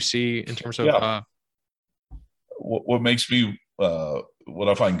you see in terms of what makes me what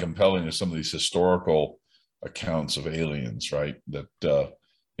I find compelling is some of these historical accounts of aliens, right? That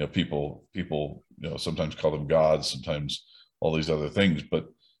people sometimes call them gods, sometimes all these other things, but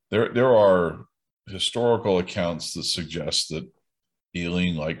there are historical accounts that suggest that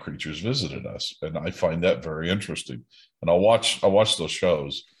alien-like creatures visited us, and I find that very interesting. And I'll watch those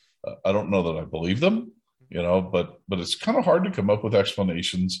shows. I don't know that I believe them, but it's kind of hard to come up with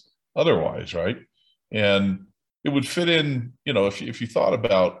explanations otherwise, right? And it would fit in, if you thought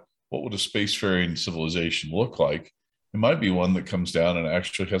about what would a spacefaring civilization look like, it might be one that comes down and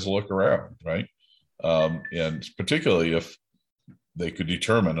actually has a look around, right? And particularly if they could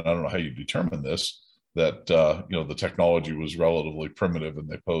determine, and I don't know how you determine this, that the technology was relatively primitive and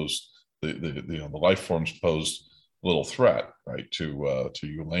they posed the life forms posed little threat, right, to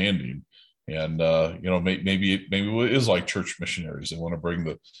you landing. And maybe it is like church missionaries. They want to bring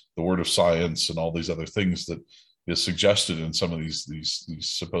the word of science and all these other things that is suggested in some of these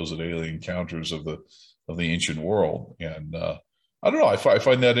supposed alien encounters of the ancient world. And I don't know. I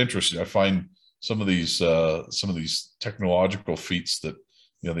find that interesting. I find some of these technological feats that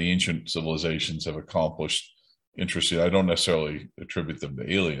the ancient civilizations have accomplished interesting. I don't necessarily attribute them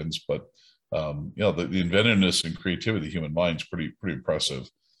to aliens, but the inventiveness and creativity of the human mind is pretty impressive.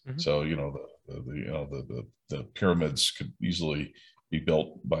 Mm-hmm. So the pyramids could easily be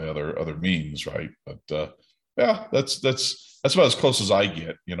built by other means, right? But yeah, that's about as close as I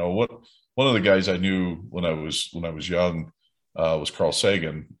get. One of the guys I knew when I was young was Carl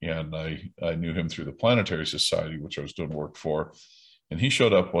Sagan, and I knew him through the Planetary Society, which I was doing work for. And he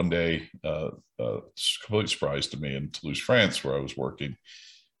showed up one day, complete surprise to me, in Toulouse, France, where I was working,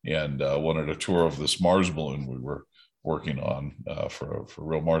 and wanted a tour of this Mars balloon we were working on for a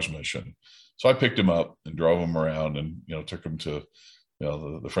real Mars mission. So I picked him up and drove him around, and took him to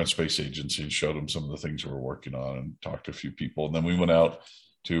the French Space Agency and showed him some of the things we were working on, and talked to a few people. And then we went out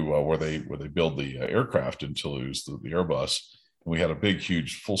to where they build the aircraft in Toulouse, the Airbus. And we had a big,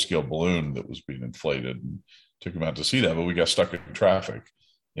 huge, full-scale balloon that was being inflated, and took him out to see that, but we got stuck in traffic,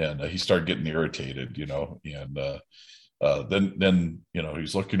 and he started getting irritated, and then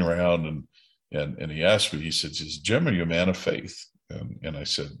he's looking around, and he asked me, he said, "Jim, are you a man of faith?" And I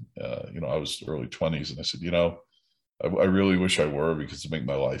said, I was early 20s, and I said, I really wish I were, because it'd make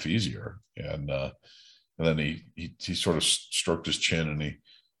my life easier. And then he sort of stroked his chin,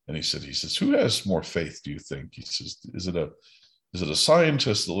 and he says, "Who has more faith, do you think?" He says, Is it a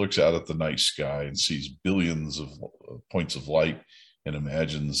scientist that looks out at the night sky and sees billions of points of light and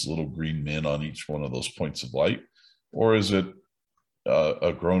imagines little green men on each one of those points of light? Or is it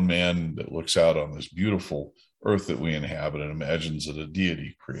a grown man that looks out on this beautiful earth that we inhabit and imagines that a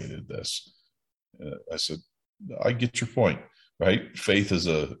deity created this? I said, I get your point, right? Faith is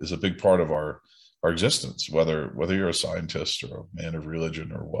a big part of our existence, whether you're a scientist or a man of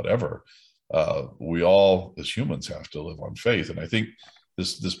religion or whatever. We all, as humans, have to live on faith. And I think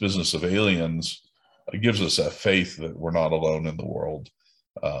this business of aliens gives us that faith that we're not alone in the world,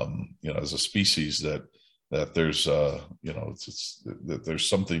 as a species, that there's that there's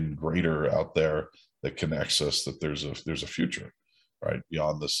something greater out there that connects us, that there's a future, right,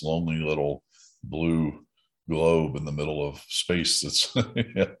 beyond this lonely little blue globe in the middle of space that's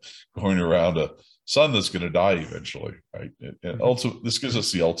going around a sun that's going to die eventually, right? And also, this gives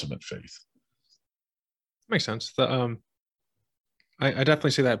us the ultimate faith. Makes sense. I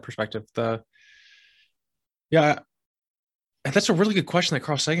definitely see that perspective. That's a really good question that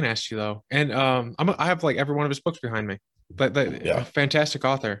Carl Sagan asked you, though. And I have like every one of his books behind me. A fantastic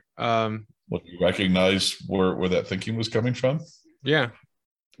author. Well, you recognize where that thinking was coming from? Yeah.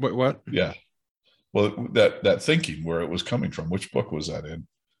 What? Yeah. Well, that thinking, where it was coming from. Which book was that in?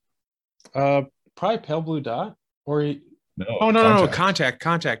 Probably Pale Blue Dot, or no,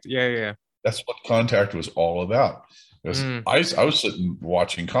 Contact. Yeah. That's what Contact was all about. I was sitting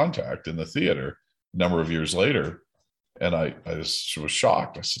watching Contact in the theater a number of years later, and I just was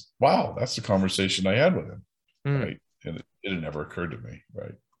shocked. I said, "Wow, that's the conversation I had with him." Right, and it had never occurred to me.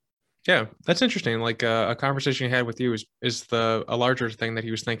 Right. Yeah, that's interesting. Like a conversation he had with you is a larger thing that he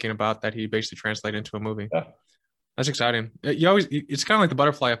was thinking about, that he basically translated into a movie. Yeah. That's exciting. It's kind of like the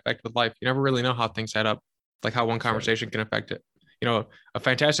butterfly effect with life. You never really know how things add up, like how one conversation can affect it. A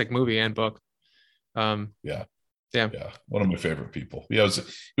fantastic movie and book. Yeah. One of my favorite people. He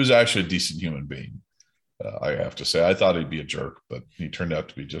was actually a decent human being. I have to say, I thought he'd be a jerk, but he turned out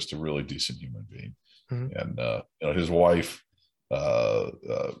to be just a really decent human being. Mm-hmm. And his wife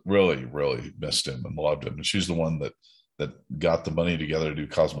really, really missed him and loved him. And she's the one that got the money together to do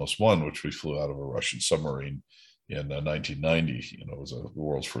Cosmos One, which we flew out of a Russian submarine in 1990. It was the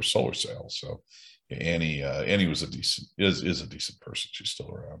world's first solar sail. So Annie was is a decent person. She's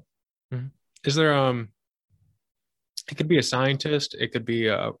still around. Mm-hmm. Is there it could be a scientist, it could be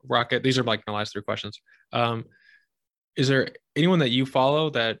a rocket. These are like my last three questions. Is there anyone that you follow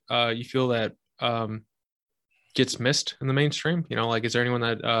that you feel that gets missed in the mainstream? Is there anyone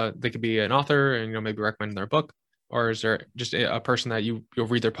that they could be an author and maybe recommend their book, or is there just a person that you'll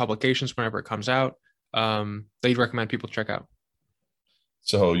read their publications whenever it comes out, that you'd recommend people check out?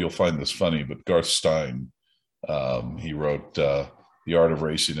 So you'll find this funny, but Garth Stein, he wrote The Art of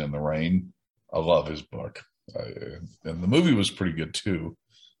Racing in the Rain. I love his book, and the movie was pretty good too.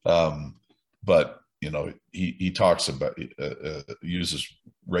 But he talks about uses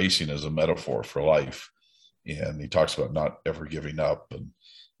racing as a metaphor for life, and he talks about not ever giving up, and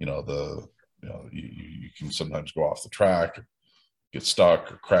you can sometimes go off the track, get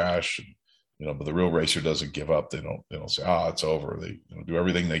stuck, or crash, but the real racer doesn't give up. They don't say, it's over. They do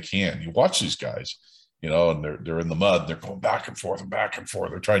everything they can. You watch these guys, and they're in the mud. They're going back and forth and back and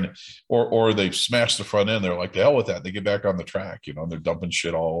forth. They're trying to, or they smash the front end. They're like, the hell with that. They get back on the track, and they're dumping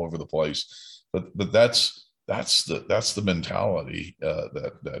shit all over the place. But that's the mentality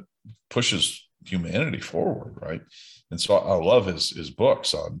that pushes humanity forward, right? And so I love his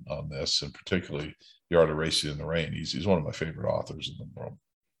books on this, and particularly The Art of Racing in the Rain. He's one of my favorite authors in the world.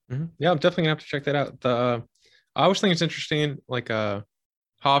 Mm-hmm. Yeah, I'm definitely gonna have to check that out. I always think it's interesting, like how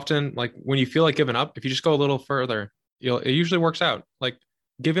often, like when you feel like giving up, if you just go a little further, it usually works out. Like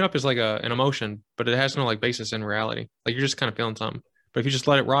giving up is like an emotion, but it has no like basis in reality. Like you're just kind of feeling something. But if you just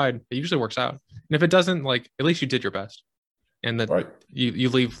let it ride, it usually works out. And if it doesn't, like at least you did your best, and that right. you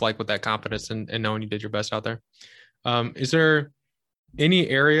leave like with that confidence and knowing you did your best out there. Is there any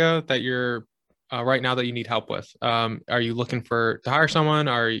area that you're right now that you need help with? Are you looking to hire someone?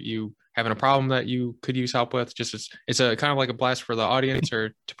 Are you having a problem that you could use help with? Just it's a kind of like a blast for the audience,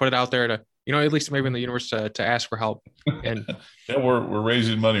 or to put it out there to, at least maybe in the universe to ask for help. And yeah, we're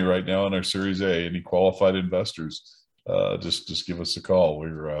raising money right now in our Series A. Any qualified investors, just give us a call.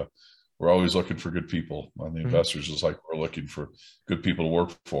 We're always looking for good people on the investors, just like we're looking for good people to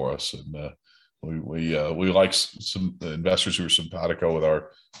work for us. And we like some investors who are simpatico with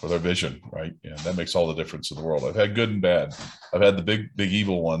our vision, right? And that makes all the difference in the world. I've had good and bad. I've had the big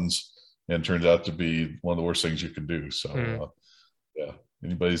evil ones, and it turns out to be one of the worst things you can do. So yeah,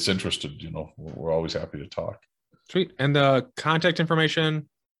 anybody that's interested, we're always happy to talk. Sweet. And the contact information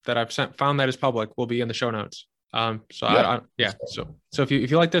that I've found that is public will be in the show notes. So if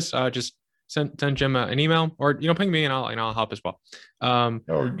you like this, just send Jim an email, or ping me and I'll help as well.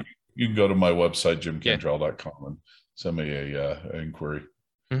 Or you can go to my website, jimcantrell.com, and send me an inquiry.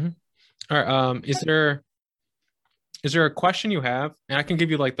 Mm-hmm. All right. Is there a question you have, and I can give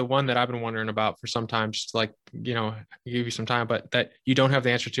you like the one that I've been wondering about for some time, just to, like, give you some time, but that you don't have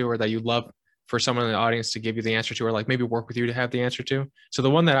the answer to, or that you'd love for someone in the audience to give you the answer to, or like maybe work with you to have the answer to? So the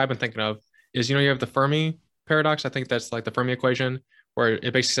one that I've been thinking of is, you have the Fermi paradox. I think that's like the Fermi equation, where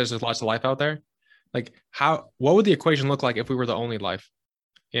it basically says there's lots of life out there. Like what would the equation look like if we were the only life?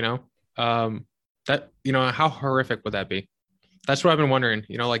 How horrific would that be? That's what I've been wondering.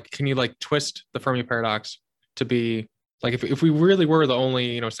 Like, can you like twist the Fermi paradox to be like, if we really were the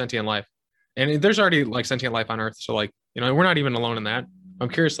only, sentient life, and there's already like sentient life on Earth. So like, we're not even alone in that. I'm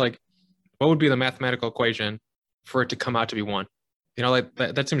curious, like, what would be the mathematical equation for it to come out to be one? Like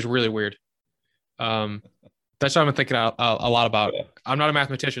that seems really weird. That's what I've been thinking a lot about. Yeah. I'm not a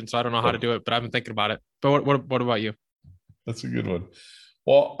mathematician, so I don't know how to do it, but I've been thinking about it. But what about you? That's a good one.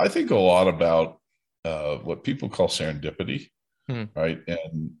 Well, I think a lot about what people call serendipity, right?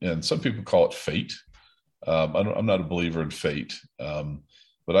 And some people call it fate. I'm not a believer in fate,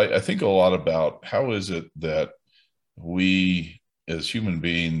 but I think a lot about how is it that we as human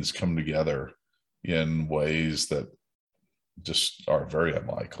beings come together in ways that just are very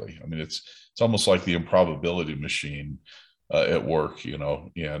unlikely. I mean, it's almost like the improbability machine at work,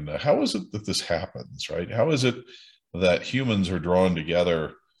 and how is it that this happens, right? How is it that humans are drawn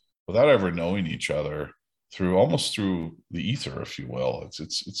together without ever knowing each other almost through the ether, if you will? It's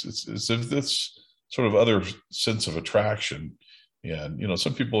this sort of other sense of attraction. And,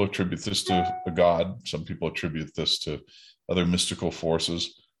 some people attribute this to a god. Some people attribute this to other mystical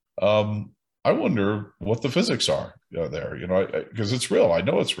forces. I wonder what the physics are there, because it's real. I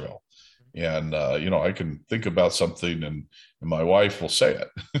know it's real. And, I can think about something and my wife will say it.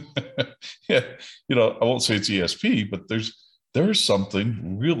 Yeah, I won't say it's ESP, but there's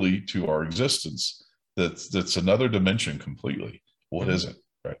something really to our existence that's another dimension completely. What is it?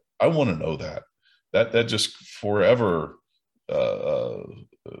 Right. I want to know that. That just forever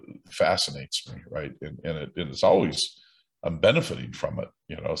fascinates me, right? And it's always, I'm benefiting from it,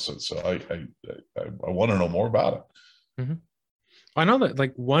 so I want to know more about it. Mm-hmm. I know that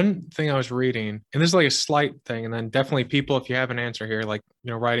like one thing I was reading, and this is like a slight thing, and then definitely people, if you have an answer here, like,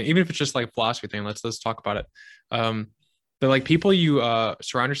 write it, even if it's just like a philosophy thing, let's talk about it. But like people you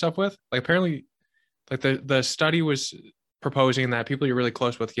surround yourself with, like apparently like the study was proposing that people you're really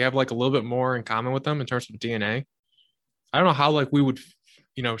close with, you have like a little bit more in common with them in terms of DNA. I don't know how like we would,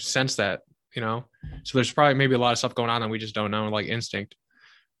 sense that, so there's probably maybe a lot of stuff going on that we just don't know, like instinct.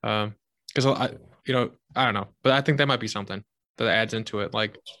 Because I don't know, but I think that might be something that adds into it.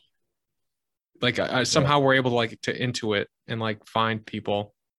 Like somehow we're able to like to intuit and like find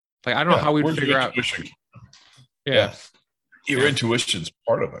people. Like, I don't know how we'd figure out. Yeah. Your intuition's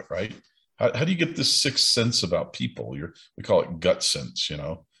part of it, right? How do you get this sixth sense about people? We call it gut sense,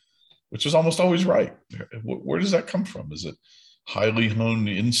 which is almost always right. Where does that come from? Is highly honed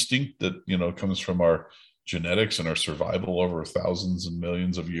instinct that, comes from our genetics and our survival over thousands and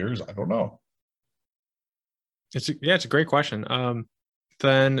millions of years? I don't know. It's a great question.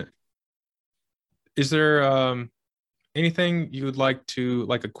 Then is there anything you would like to,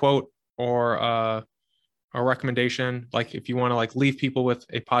 like a quote or a recommendation, like if you want to like leave people with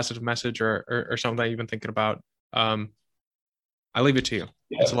a positive message or something that you've been thinking about? I leave it to you.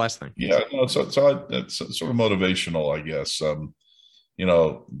 Yeah. It's the last thing. Yeah. No, so it's sort of motivational, I guess.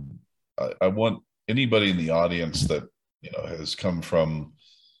 I want anybody in the audience that, has come from,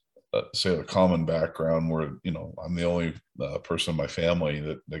 say, a common background where, I'm the only person in my family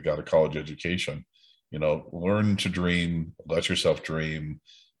that got a college education. Learn to dream, let yourself dream,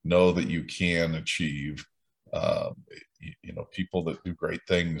 know that you can achieve. People that do great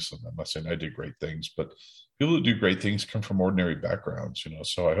things, and I'm not saying I did great things, but people that do great things come from ordinary backgrounds.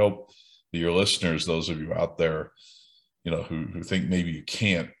 So I hope that your listeners, those of you out there, who think maybe you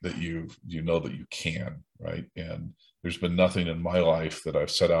can't, that you know that you can, right? And there's been nothing in my life that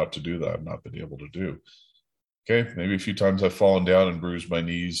I've set out to do that I've not been able to do. Okay, maybe a few times I've fallen down and bruised my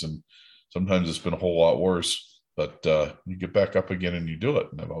knees, and sometimes it's been a whole lot worse, but you get back up again and you do it,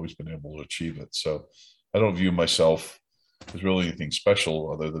 and I've always been able to achieve it. So I don't view myself as really anything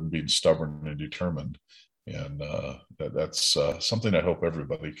special other than being stubborn and determined. And that's something I hope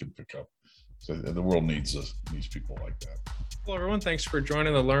everybody can pick up. So the world needs people like that. Well, everyone, thanks for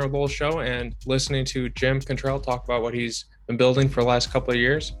joining the Learn with Lowell show and listening to Jim Cantrell talk about what he's been building for the last couple of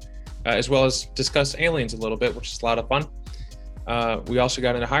years, as well as discuss aliens a little bit, which is a lot of fun. We also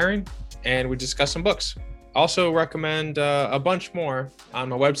got into hiring, and we discussed some books. Also recommend a bunch more on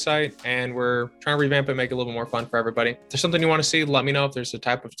my website, and we're trying to revamp it, make it a little more fun for everybody. If there's something you want to see, let me know. If there's a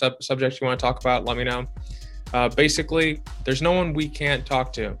type of subject you want to talk about, let me know. Basically, there's no one we can't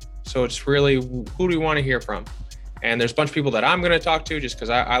talk to. So it's really, who do we want to hear from? And there's a bunch of people that I'm going to talk to just because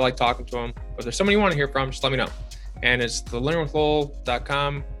I like talking to them. But if there's somebody you want to hear from, just let me know. And it's the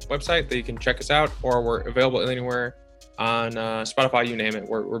learnwithlowell.com website that you can check us out, or we're available anywhere on Spotify, you name it.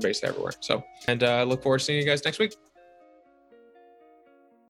 We're based everywhere. So, and I look forward to seeing you guys next week.